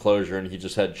project enclosure, and he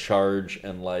just had charge,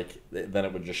 and like then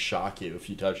it would just shock you if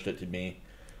you touched it to me.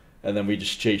 And then we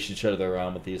just chased each other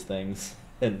around with these things.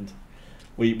 And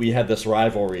we had this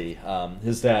rivalry.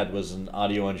 His dad was an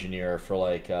audio engineer for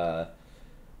like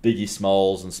Biggie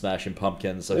Smalls and Smashing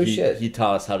Pumpkins. So he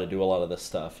taught us how to do a lot of this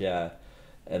stuff, yeah.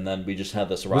 And then we just had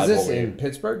this rivalry. Was this in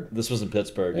Pittsburgh? This was in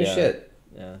Pittsburgh, yeah. Shit.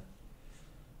 Yeah.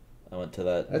 I went to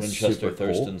that That's Winchester cool.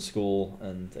 Thurston school,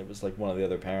 and it was like one of the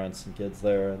other parents and kids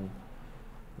there, and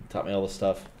taught me all this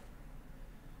stuff.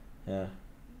 Yeah.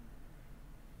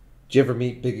 Did you ever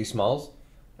meet Biggie Smalls?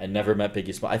 I never met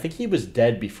Biggie Smalls. I think he was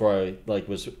dead before I like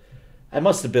was. I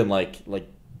must have been like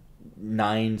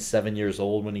 9, 7 years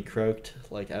old when he croaked.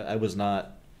 Like I was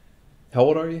not. How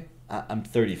old are you? I'm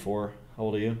 34. How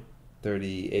old are you?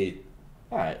 38.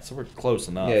 All right, so we're close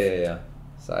enough. Yeah.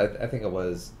 So I think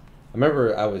I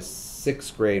remember I was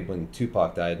 6th grade when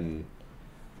Tupac died, and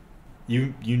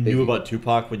you knew about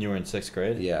Tupac when you were in 6th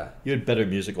grade? Yeah. You had better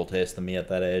musical taste than me at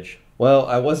that age. Well,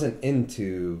 I wasn't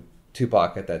into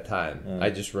Tupac at that time. Mm. I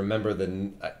just remember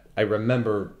I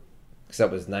remember Because that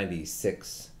was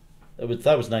 96.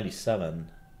 That was 97.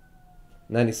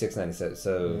 96, 97.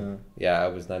 So, yeah, I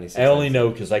was 96. I only know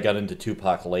because I got into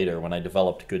Tupac later when I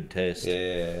developed good taste.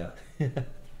 Yeah.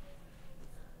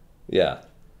 Yeah.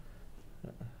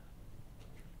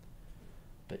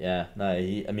 But yeah, no,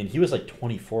 he was like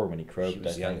 24 when he croaked. He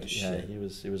was young as shit. He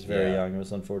was very young. It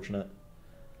was unfortunate.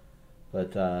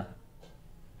 But,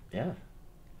 yeah.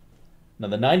 No,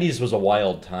 the 90s was a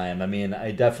wild time. I mean, I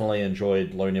definitely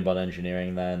enjoyed learning about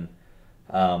engineering then.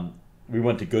 We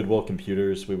went to Goodwill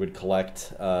Computers. We would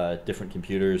collect different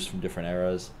computers from different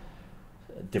eras,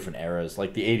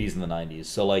 like the 80s and the 90s.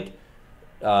 So, like,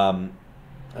 I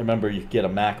remember you could get a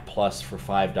Mac Plus for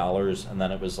 $5, and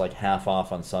then it was like half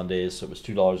off on Sundays, so it was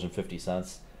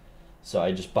 $2.50. So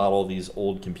I just bought all these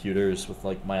old computers with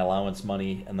like my allowance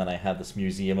money, and then I had this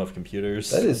museum of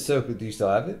computers. That is so cool. Do you still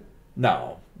have it?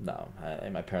 No.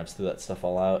 My parents threw that stuff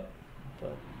all out,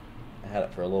 but I had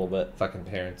it for a little bit. Fucking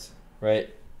parents. Right?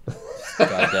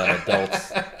 Goddamn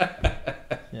adults.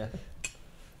 Yeah.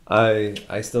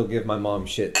 I still give my mom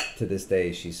shit to this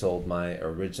day. She sold my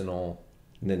original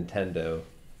Nintendo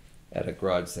at a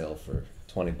garage sale for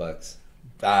 $20.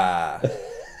 Ah.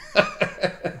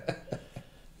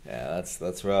 Yeah,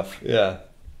 that's rough. Yeah.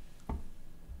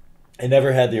 I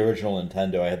never had the original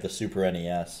Nintendo. I had the Super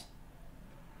NES.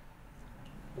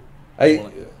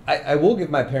 I will give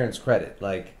my parents credit.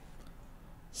 Like,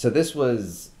 so this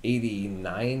was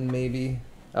 89 maybe.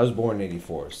 I was born in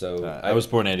 84, so I was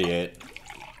born in 88.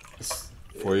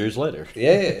 4 years later. Yeah,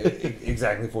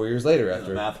 exactly 4 years later after.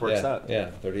 The math works out.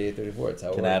 Yeah, 38, 34. That's how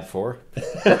it Can works. add 4.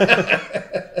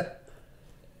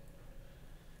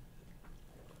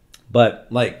 But,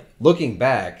 like, looking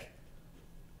back,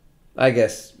 I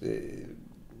guess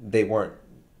they weren't,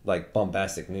 like,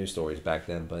 bombastic news stories back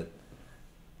then, but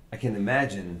I can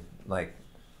imagine, like,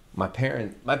 my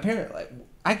parent, like,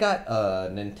 I got a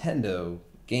Nintendo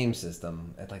game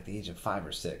system at, like, the age of 5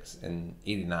 or 6 in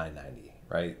 89, 90,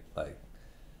 right? Like,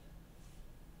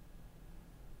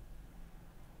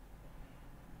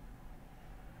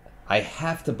 I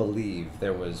have to believe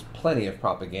there was plenty of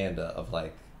propaganda of,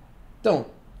 like, don't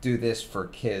do this for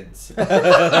kids. Like,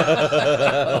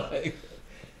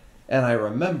 and I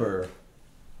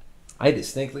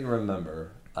distinctly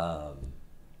remember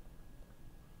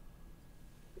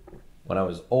when I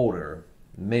was older,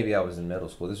 maybe I was in middle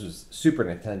school, this was Super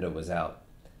Nintendo was out,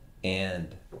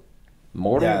 and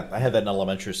Yeah, I had that in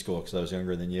elementary school because I was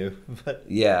younger than you. But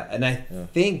yeah, and I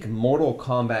think Mortal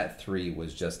Kombat 3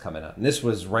 was just coming out. And this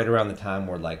was right around the time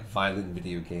where, like, violent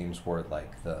video games were,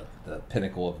 like, the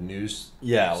pinnacle of news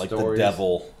like stories. the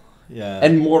devil. Yeah.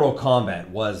 And Mortal Kombat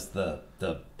was the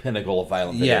pinnacle of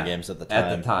violent video games at the time.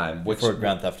 At the time. Before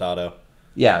Grand Theft Auto.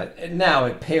 Yeah, and now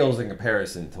it pales in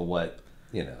comparison to what,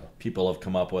 people have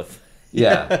come up with.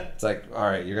 Yeah. It's like, all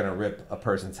right, you're going to rip a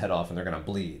person's head off and they're going to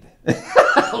bleed.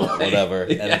 Whatever.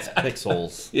 And it's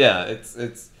pixels. Yeah,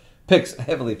 it's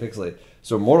heavily pixelated.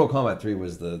 So Mortal Kombat 3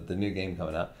 was the new game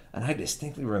coming out. And I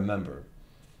distinctly remember,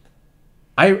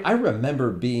 I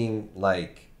remember being,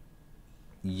 like,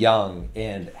 young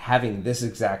and having this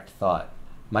exact thought.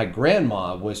 My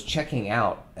grandma was checking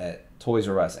out at Toys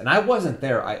R Us, and I wasn't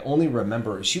there. I only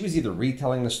remember she was either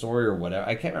retelling the story or whatever.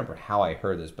 I can't remember how I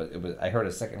heard this, but I heard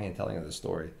a secondhand telling of the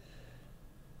story.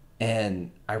 And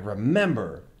I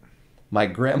remember my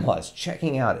grandma's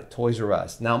checking out at Toys R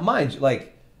Us. Now, mind you,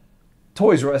 like,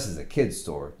 Toys R Us is a kid's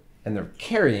store, and they're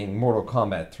carrying Mortal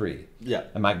Kombat 3. Yeah.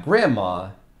 And my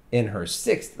grandma, in her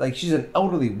 6th, like, she's an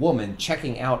elderly woman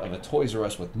checking out of a Toys R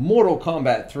Us with Mortal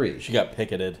Kombat 3. She got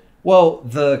picketed. Well,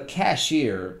 the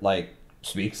cashier, like,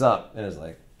 speaks up and is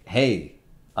like, hey,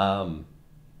 who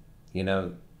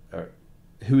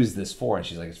is this for? And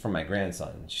she's like, it's for my grandson.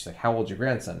 And she's like, how old's your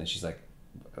grandson? And she's like,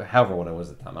 however old I was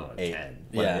at the time, I don't know, 8. 10.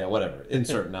 Yeah, whatever.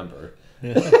 Insert number.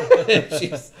 and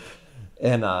she's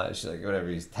like, whatever,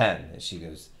 he's 10. And she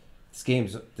goes,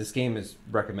 this game is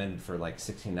recommended for, like,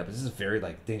 16 episodes. This is very,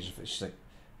 like, dangerous. She's like,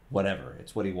 whatever,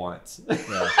 it's what he wants.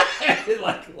 Yeah.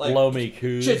 like blow me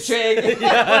coos. Cha-ching. And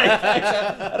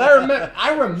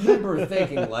I remember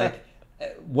thinking, like,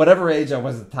 whatever age I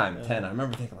was at the time, 10, I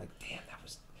remember thinking, like, damn, that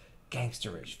was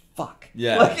gangster-ish. Fuck.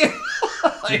 Yeah. Like,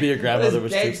 Maybe your grandmother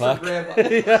was Tupac.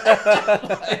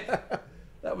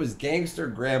 That was gangster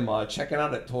grandma checking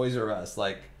out at Toys R Us,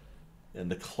 like, and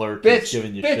the clerk is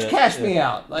giving you shit. Cash me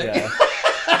out. Like,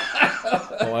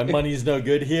 oh, my money's no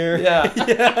good here. Yeah.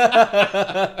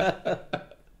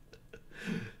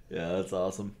 Yeah, that's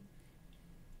awesome.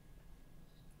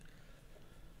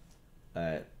 All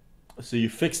right. So you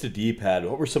fixed a D-pad.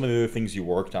 What were some of the other things you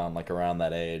worked on, like, around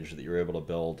that age that you were able to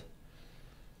build?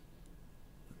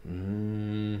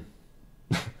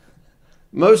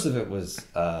 Most of it was.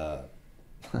 I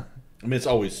mean, it's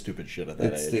always stupid shit at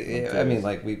that age. I mean,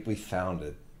 like we found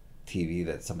a TV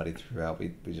that somebody threw out.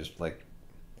 We just like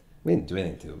we didn't do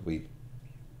anything to it. We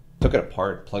took it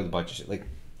apart, plugged a bunch of shit. Like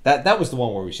that was the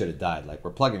one where we should have died. Like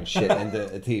we're plugging shit into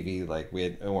a TV. Like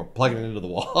and we're plugging it into the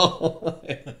wall.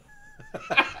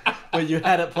 But you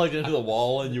had it plugged into the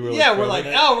wall, and you were we're like,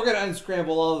 oh, we're gonna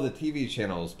unscramble all of the TV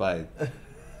channels by.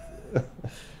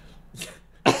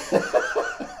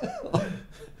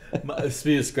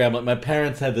 Speaking of scrambling, my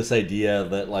parents had this idea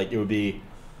that like it would be.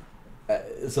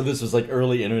 So this was like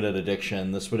early internet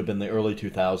addiction. This would have been the early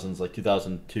 2000s, like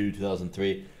 2002,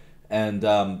 2003, and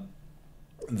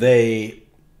they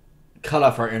cut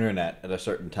off our internet at a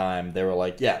certain time. They were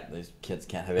like, yeah, these kids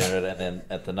can't have internet, and then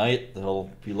at the night they'll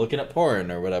be looking at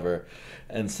porn or whatever.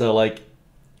 And so like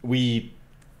me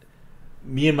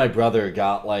and my brother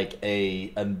got like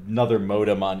another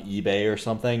modem on eBay or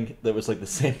something that was like the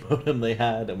same modem they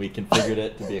had, and we configured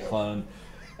it to be a clone.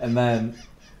 And then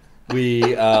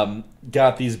we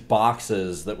got these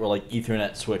boxes that were like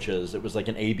Ethernet switches. It was like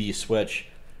an AB switch.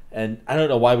 And I don't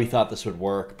know why we thought this would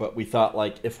work, but we thought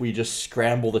like if we just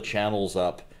scramble the channels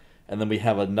up and then we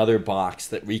have another box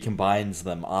that recombines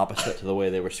them opposite to the way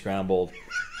they were scrambled,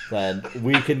 then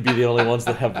we can be the only ones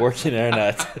that have working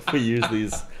internet if we use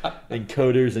these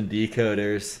encoders and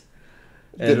decoders.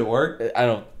 And did it work? I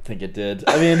don't think it did.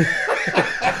 I mean,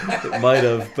 it might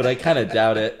have, but I kind of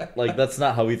doubt it. Like, that's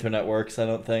not how Ethernet works, I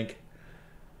don't think.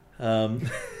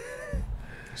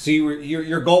 So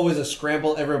your goal was to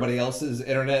scramble everybody else's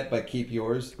internet but keep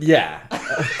yours? Yeah.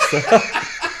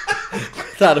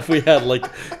 Thought if we had like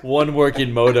one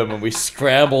working modem and we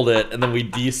scrambled it and then we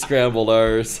descrambled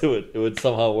ours, it would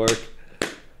somehow work.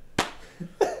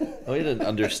 We didn't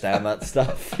understand that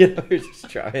stuff. We were just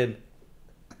trying.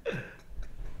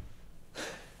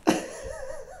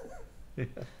 Yeah.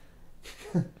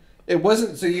 It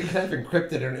wasn't so you could have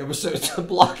encrypted it. It was so to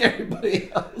block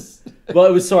everybody else. Well,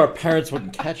 it was so our parents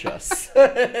wouldn't catch us.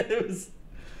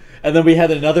 And then we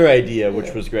had another idea,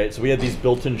 which was great. So we had these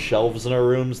built-in shelves in our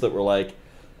rooms that were like...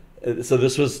 So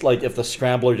this was like if the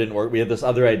scrambler didn't work, we had this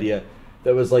other idea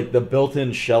that was like the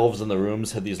built-in shelves in the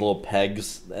rooms had these little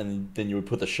pegs, and then you would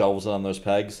put the shelves on those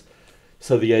pegs.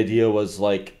 So the idea was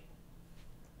like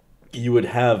you would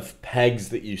have pegs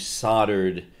that you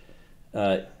soldered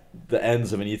the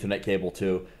ends of an Ethernet cable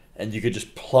to, and you could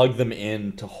just plug them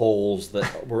into holes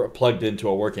that were plugged into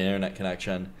a working internet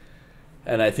connection.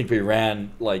 And I think we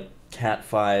ran like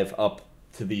Cat5 up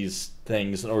to these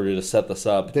things in order to set this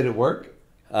up. Did it work?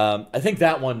 I think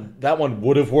that one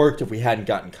would have worked if we hadn't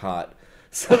gotten caught.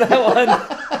 So that one,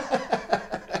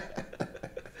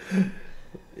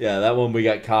 yeah, that one we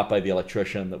got caught by the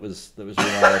electrician that was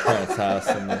around our parents' house,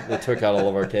 and they took out all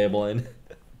of our cabling.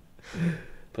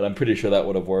 But I'm pretty sure that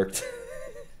would have worked.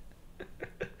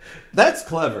 That's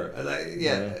clever.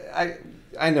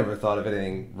 I never thought of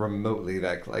anything remotely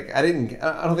that like I don't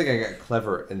think I got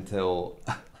clever until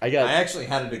I actually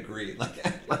had a degree.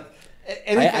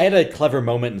 I had a clever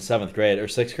moment in 7th grade or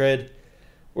 6th grade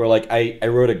where like I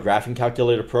wrote a graphing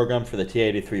calculator program for the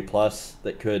TI-83 Plus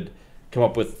that could come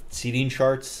up with seating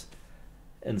charts,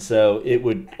 and so it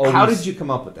would always... How did you come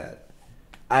up with that?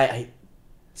 I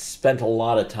spent a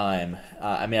lot of time.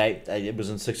 It was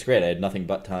in 6th grade. I had nothing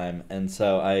but time, and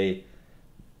so I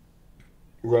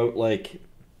wrote like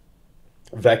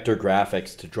vector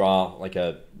graphics to draw like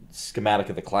a schematic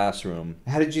of the classroom.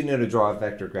 How did you know to draw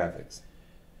vector graphics?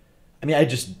 I mean, I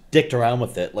just dicked around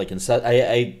with it. Like,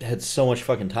 I had so much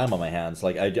fucking time on my hands.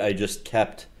 Like, I just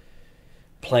kept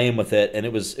playing with it, and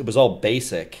it was all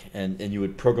basic, and you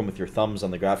would program with your thumbs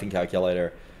on the graphing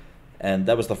calculator, and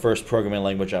that was the first programming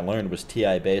language I learned was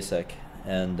TI Basic,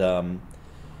 and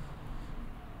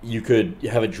you could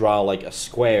have it draw like a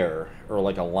square or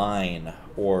like a line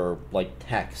or like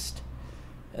text,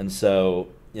 and so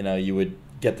you would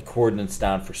get the coordinates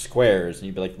down for squares, and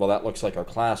you'd be like, well, that looks like our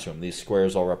classroom. These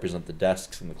squares all represent the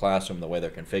desks in the classroom, the way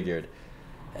they're configured.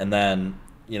 And then,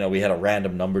 we had a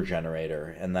random number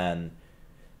generator. And then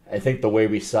I think the way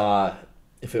we saw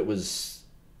if it was,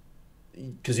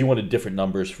 because you wanted different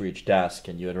numbers for each desk,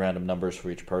 and you had random numbers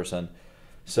for each person.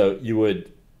 So you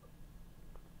would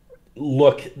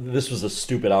look, this was a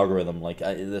stupid algorithm. Like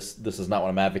this is not what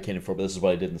I'm advocating for, but this is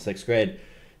what I did in 6th grade.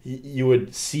 You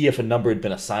would see if a number had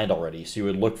been assigned already. So you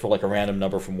would look for like a random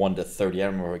number from 1 to 30. I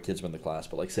don't remember what kids were in the class,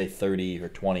 but like say 30 or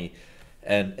 20.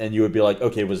 And you would be like,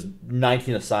 okay, was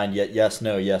 19 assigned yet? Yes,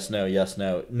 no, yes, no, yes,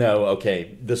 no. No,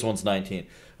 okay, this one's 19.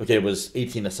 Okay, was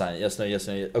 18 assigned? Yes, no, yes,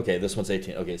 no. Okay, this one's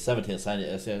 18. Okay, 17 assigned?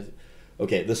 Yes, yes.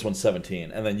 Okay, this one's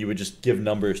 17. And then you would just give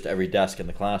numbers to every desk in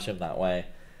the classroom that way.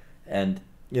 And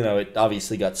it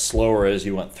obviously got slower as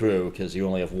you went through because you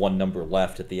only have one number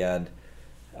left at the end.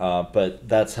 But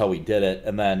that's how we did it.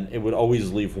 And then it would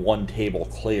always leave one table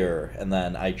clear. And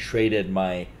then I traded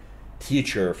my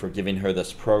teacher for giving her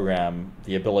this program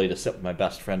the ability to sit with my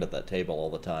best friend at that table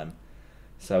all the time.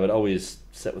 So I would always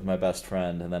sit with my best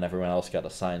friend, and then everyone else got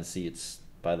assigned seats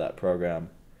by that program.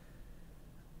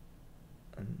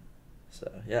 And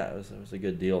so yeah, it was a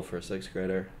good deal for a sixth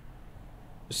grader.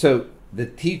 So the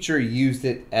teacher used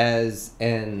it as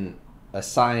an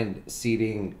assigned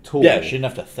seating tool. Yeah, she didn't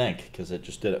have to think because it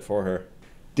just did it for her.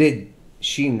 Did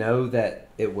she know that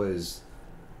it was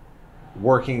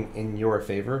working in your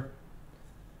favor?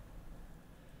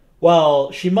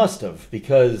 Well, she must have,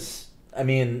 because, I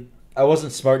mean, I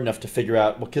wasn't smart enough to figure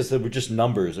out, because they were just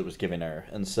numbers it was giving her.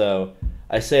 And so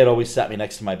I say it always sat me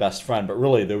next to my best friend, but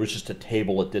really there was just a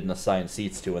table it didn't assign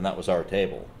seats to, and that was our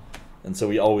table. And so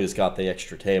we always got the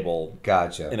extra table.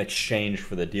 Gotcha. In exchange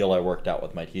for the deal I worked out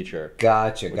with my teacher.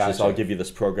 Gotcha. Which is, I'll give you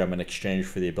this program in exchange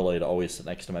for the ability to always sit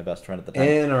next to my best friend at the time.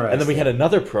 Interesting. And then we had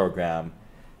another program,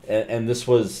 and this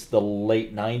was the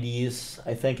late 90s,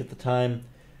 I think, at the time,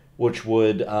 which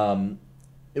would,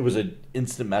 it was an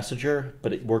instant messenger,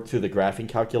 but it worked through the graphing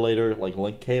calculator, like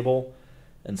link cable.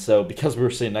 And so because we were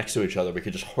sitting next to each other, we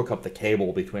could just hook up the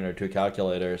cable between our two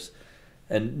calculators.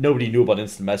 And nobody knew about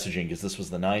instant messaging because this was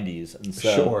the 90s. And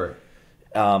so sure.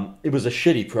 It was a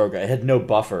shitty program. It had no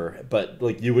buffer, but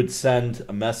like you would send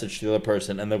a message to the other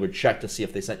person and they would check to see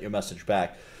if they sent you a message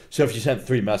back. So if you sent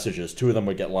 3 messages, 2 of them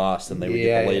would get lost and they would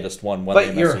get the latest one when they messaged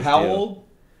you. But you're how old?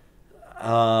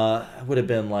 I would have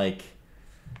been like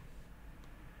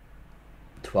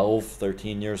 12,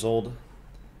 13 years old.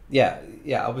 Yeah,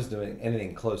 I was doing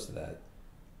anything close to that.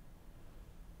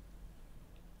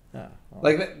 Yeah, well,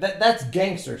 like that's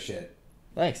gangster shit.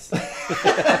 Thanks.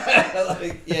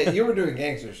 Like, yeah, you were doing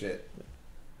gangster shit.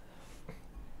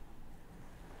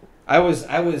 I was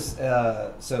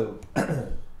so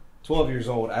 12 years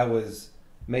old. I was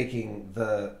making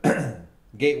the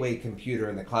gateway computer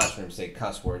in the classroom say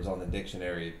cuss words on the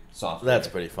dictionary software. That's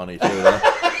pretty funny too. Though.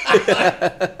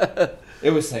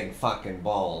 It was saying fucking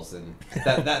balls, and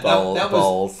that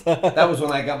balls. That was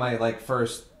when I got my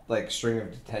first string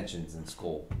of detentions in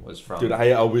school. Was from. Dude,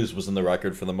 I always was in the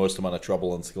record for the most amount of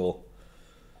trouble in school.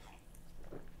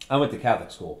 I went to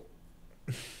Catholic school.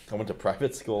 I went to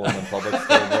private school and then public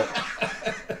school.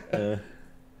 But,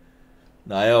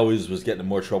 no, I always was getting in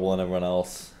more trouble than everyone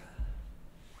else.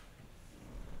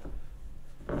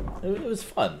 It was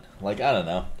fun. I don't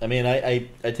know. I mean, I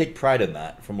take pride in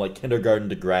that. From kindergarten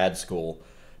to grad school,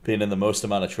 being in the most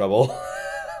amount of trouble.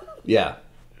 Yeah.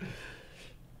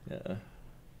 Yeah.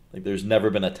 There's never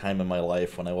been a time in my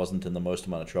life when I wasn't in the most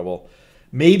amount of trouble.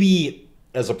 Maybe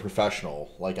as a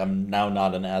professional, I'm now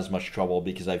not in as much trouble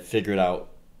because I've figured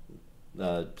out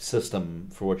a system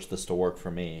for which this to work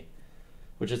for me,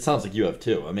 which it sounds like you have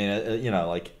too. I mean,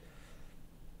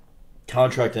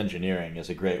 contract engineering is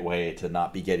a great way to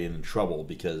not be getting in trouble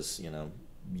because,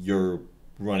 you're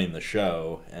running the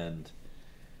show and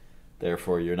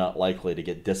therefore you're not likely to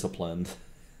get disciplined.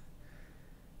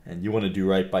 And you want to do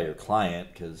right by your client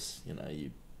because,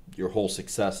 your whole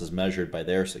success is measured by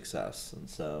their success. And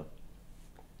so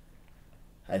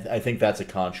I think that's a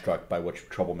construct by which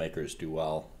troublemakers do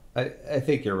well. I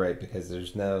think you're right because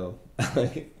there's no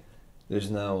I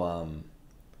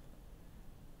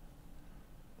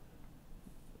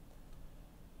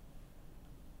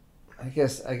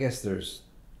guess there's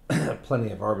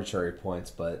plenty of arbitrary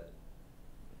points, but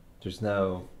there's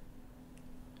no.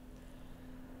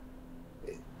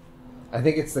 I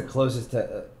think it's the closest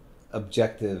to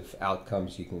objective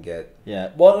outcomes you can get. Yeah.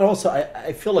 Well, and also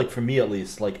I feel like for me at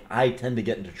least, I tend to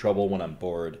get into trouble when I'm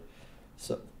bored.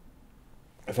 So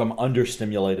if I'm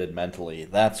understimulated mentally,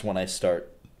 that's when I start,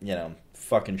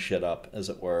 fucking shit up, as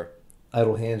it were.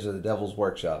 Idle hands are the devil's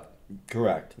workshop.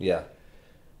 Correct. Yeah.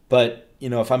 But,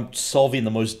 if I'm solving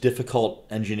the most difficult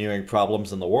engineering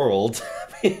problems in the world,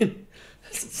 I mean,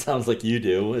 it sounds like you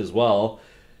do as well.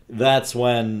 That's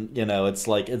when,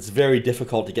 it's very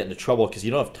difficult to get into trouble because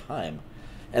you don't have time.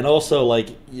 And also,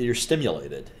 you're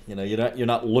stimulated. You're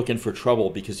not looking for trouble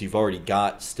because you've already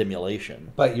got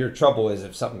stimulation. But your trouble is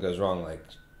if something goes wrong,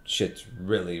 shit's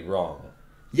really wrong.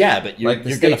 Yeah, but you're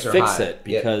going to fix it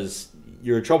because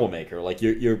you're a troublemaker.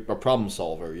 You're a problem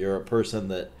solver. You're a person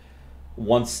that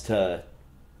wants to,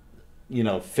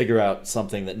 figure out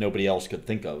something that nobody else could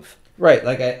think of. Right.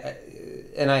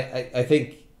 I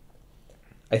think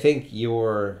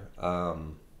your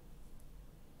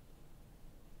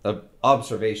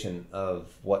observation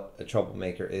of what a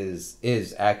troublemaker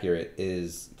is accurate.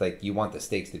 Is you want the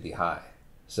stakes to be high,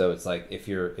 So it's like if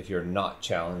you're not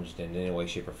challenged in any way,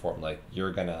 shape, or form, like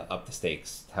you're gonna up the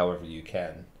stakes however you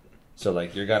can. So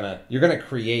like you're gonna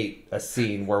create a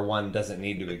scene where one doesn't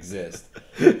need to exist.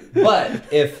 But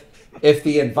if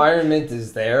the environment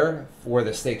is there where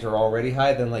the stakes are already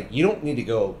high, then like you don't need to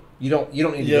go. You don't need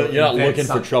to go. You're not looking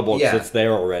for trouble because it's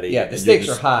there already. Yeah, the stakes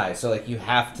are high, so like you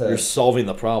have to. You're solving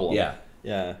the problem. Yeah.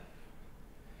 Yeah.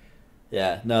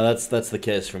 Yeah. No, that's the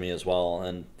case for me as well.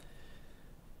 And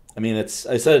I mean, I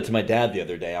said it to my dad the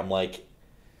other day. I'm like,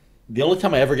 the only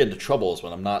time I ever get into trouble is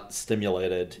when I'm not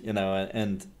stimulated, you know,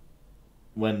 and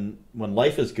when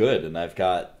life is good and I've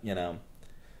got, you know,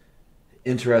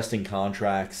 interesting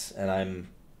contracts and I'm,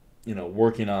 you know,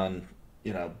 working on,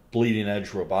 you know, bleeding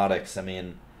edge robotics. I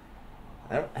mean,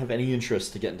 I don't have any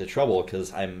interest to get into trouble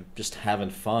because I'm just having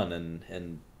fun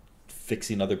and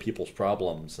fixing other people's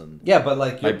problems. And yeah, but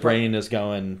like my brain is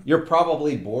going. You're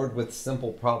probably bored with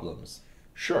simple problems.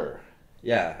 Sure.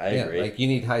 Yeah, I agree. Like you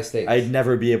need high stakes. I'd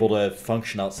never be able to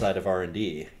function outside of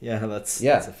R&D. Yeah, that's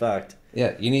a fact.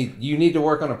 Yeah, you need to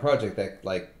work on a project that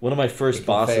like one of my first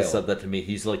bosses said that to me.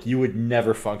 He's like, "You would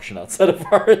never function outside of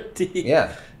R&D." Yeah,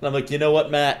 and I'm like, you know what,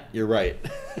 Matt? You're right.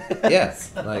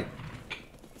 Yes, like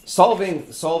solving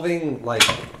like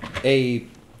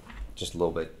just a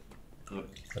little bit.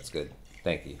 That's good.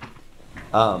 Thank you.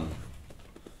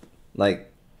 Like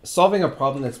solving a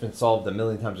problem that's been solved a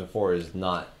million times before is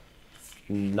not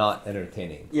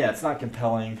entertaining. Yeah, it's not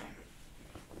compelling.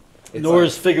 Nor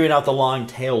is figuring out the long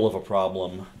tail of a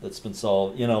problem that's been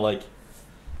solved. You know, like,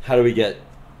 how do we get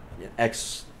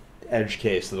X edge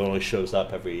case that only shows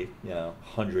up every,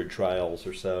 100 trials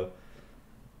or so?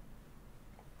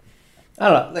 I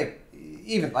don't know, like,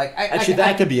 even, like...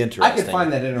 that could be interesting. I could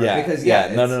find that interesting, because,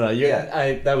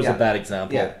 no. That was a bad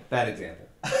example. Yeah, bad example.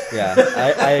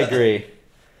 Yeah, I agree.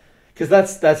 Because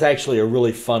that's actually a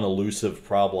really fun, elusive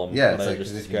problem. Yeah, it's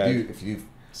like, if you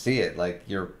see it, like,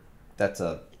 that's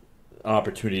an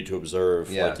opportunity to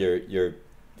observe. Yeah. Like you're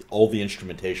all the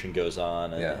instrumentation goes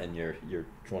on and, yeah. and you're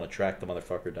trying to track the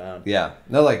motherfucker down. Yeah.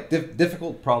 No, like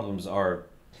difficult problems are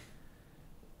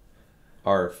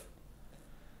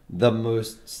the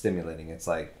most stimulating. It's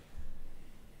like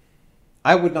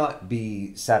I would not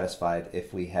be satisfied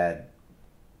if we had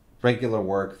regular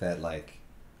work that like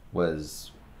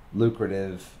was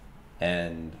lucrative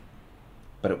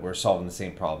but we're solving the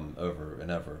same problem over and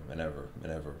over and over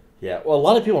and over. Yeah, well, a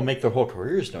lot of people make their whole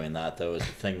careers doing that, though, is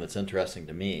the thing that's interesting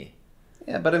to me.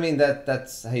 Yeah, but I mean,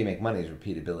 that's how you make money is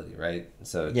repeatability, right?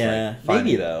 So it's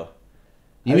maybe, though.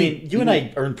 You and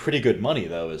I earn pretty good money,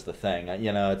 though, is the thing.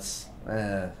 It's...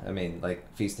 I mean,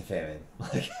 like, feast to famine.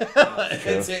 Like,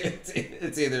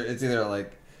 it's either,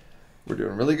 like, we're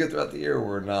doing really good throughout the year or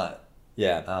we're not.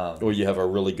 Yeah, or you have a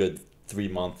really good 3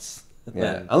 months.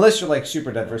 Yeah, unless you're like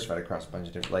super diversified across a bunch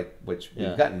of different, like, which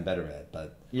we've gotten better at,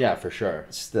 but yeah, for sure.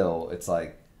 Still, it's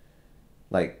like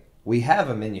we have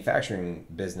a manufacturing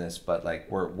business, but like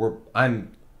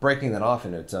I'm breaking that off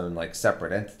into its own like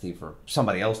separate entity for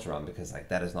somebody else to run because like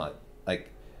that is not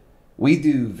like we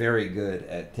do very good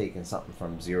at taking something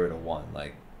from 0 to 1.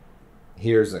 Like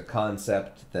here's a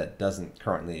concept that doesn't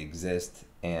currently exist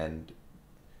and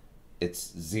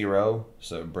it's 0,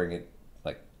 so bring it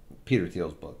like Peter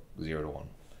Thiel's book. 0 to 1.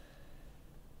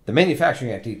 The manufacturing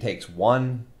entity takes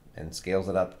 1 and scales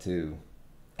it up to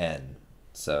n.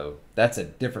 So that's a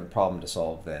different problem to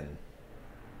solve than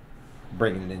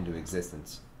bringing it into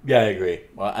existence. Yeah, I agree.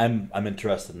 Well, I'm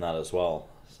interested in that as well.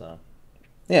 So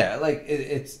yeah, like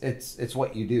it's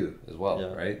what you do as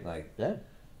well, right? Like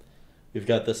we've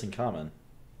got this in common.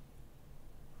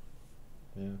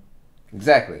 Yeah,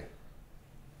 exactly.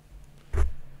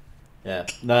 Yeah.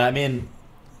 No, I mean,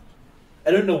 I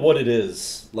don't know what it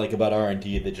is like about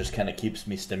R&D that just kind of keeps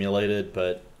me stimulated,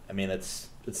 but I mean it's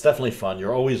definitely fun.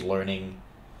 You're always learning.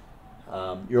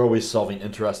 You're always solving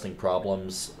interesting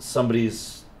problems.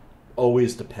 Somebody's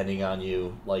always depending on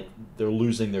you. Like they're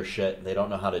losing their shit and they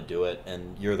don't know how to do it,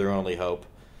 and you're their only hope.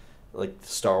 Like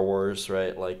Star Wars,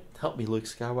 right? Like help me, Luke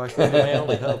Skywalker, you're my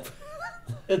only hope.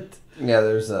 Yeah,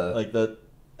 there's a like that.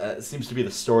 It seems to be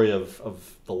the story of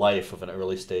the life of an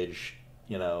early stage.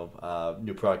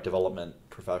 New product development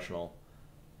professional.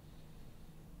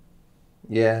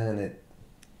 Yeah, and it.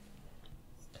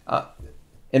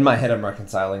 In my head, I'm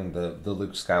reconciling the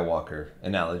Luke Skywalker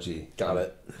analogy. Got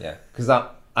it. Yeah, because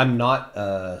I'm not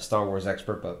a Star Wars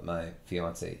expert, but my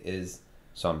fiance is,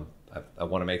 so I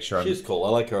want to make sure. She's cool. I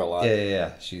like her a lot.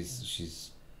 Yeah.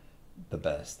 She's the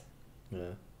best.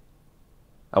 Yeah.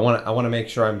 I want to make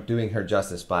sure I'm doing her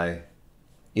justice by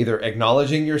either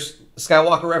acknowledging your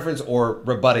Skywalker reference or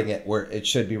rebutting it where it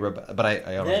should be rebutted. But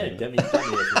I honestly, Get me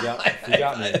if you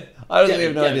got me. I honestly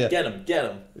have no idea. Get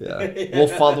him. Yeah, we'll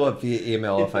follow up via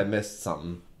email if I missed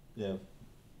something. Yeah.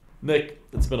 Nick,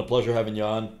 it's been a pleasure having you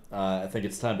on. I think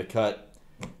it's time to cut.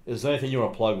 Is there anything you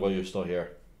want to plug while you're still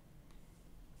here?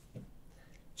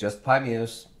 Just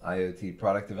PiMios, IoT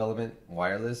product development,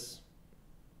 wireless,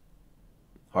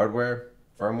 hardware,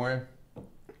 firmware,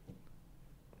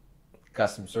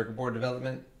 custom circuit board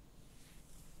development.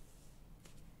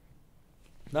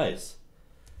 Nice.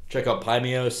 Check out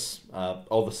PiMios,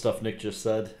 all the stuff Nick just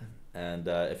said. And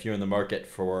if you're in the market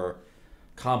for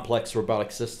complex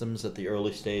robotic systems at the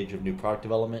early stage of new product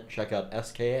development, check out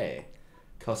SKA,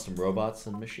 Custom Robots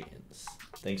and Machines.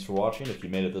 Thanks for watching. If you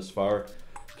made it this far,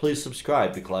 please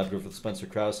subscribe to Collaborative with Spencer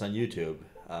Krause on YouTube,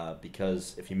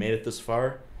 because if you made it this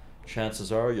far,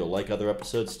 chances are you'll like other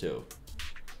episodes too.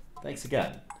 Thanks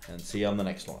again, and see you on the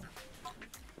next one.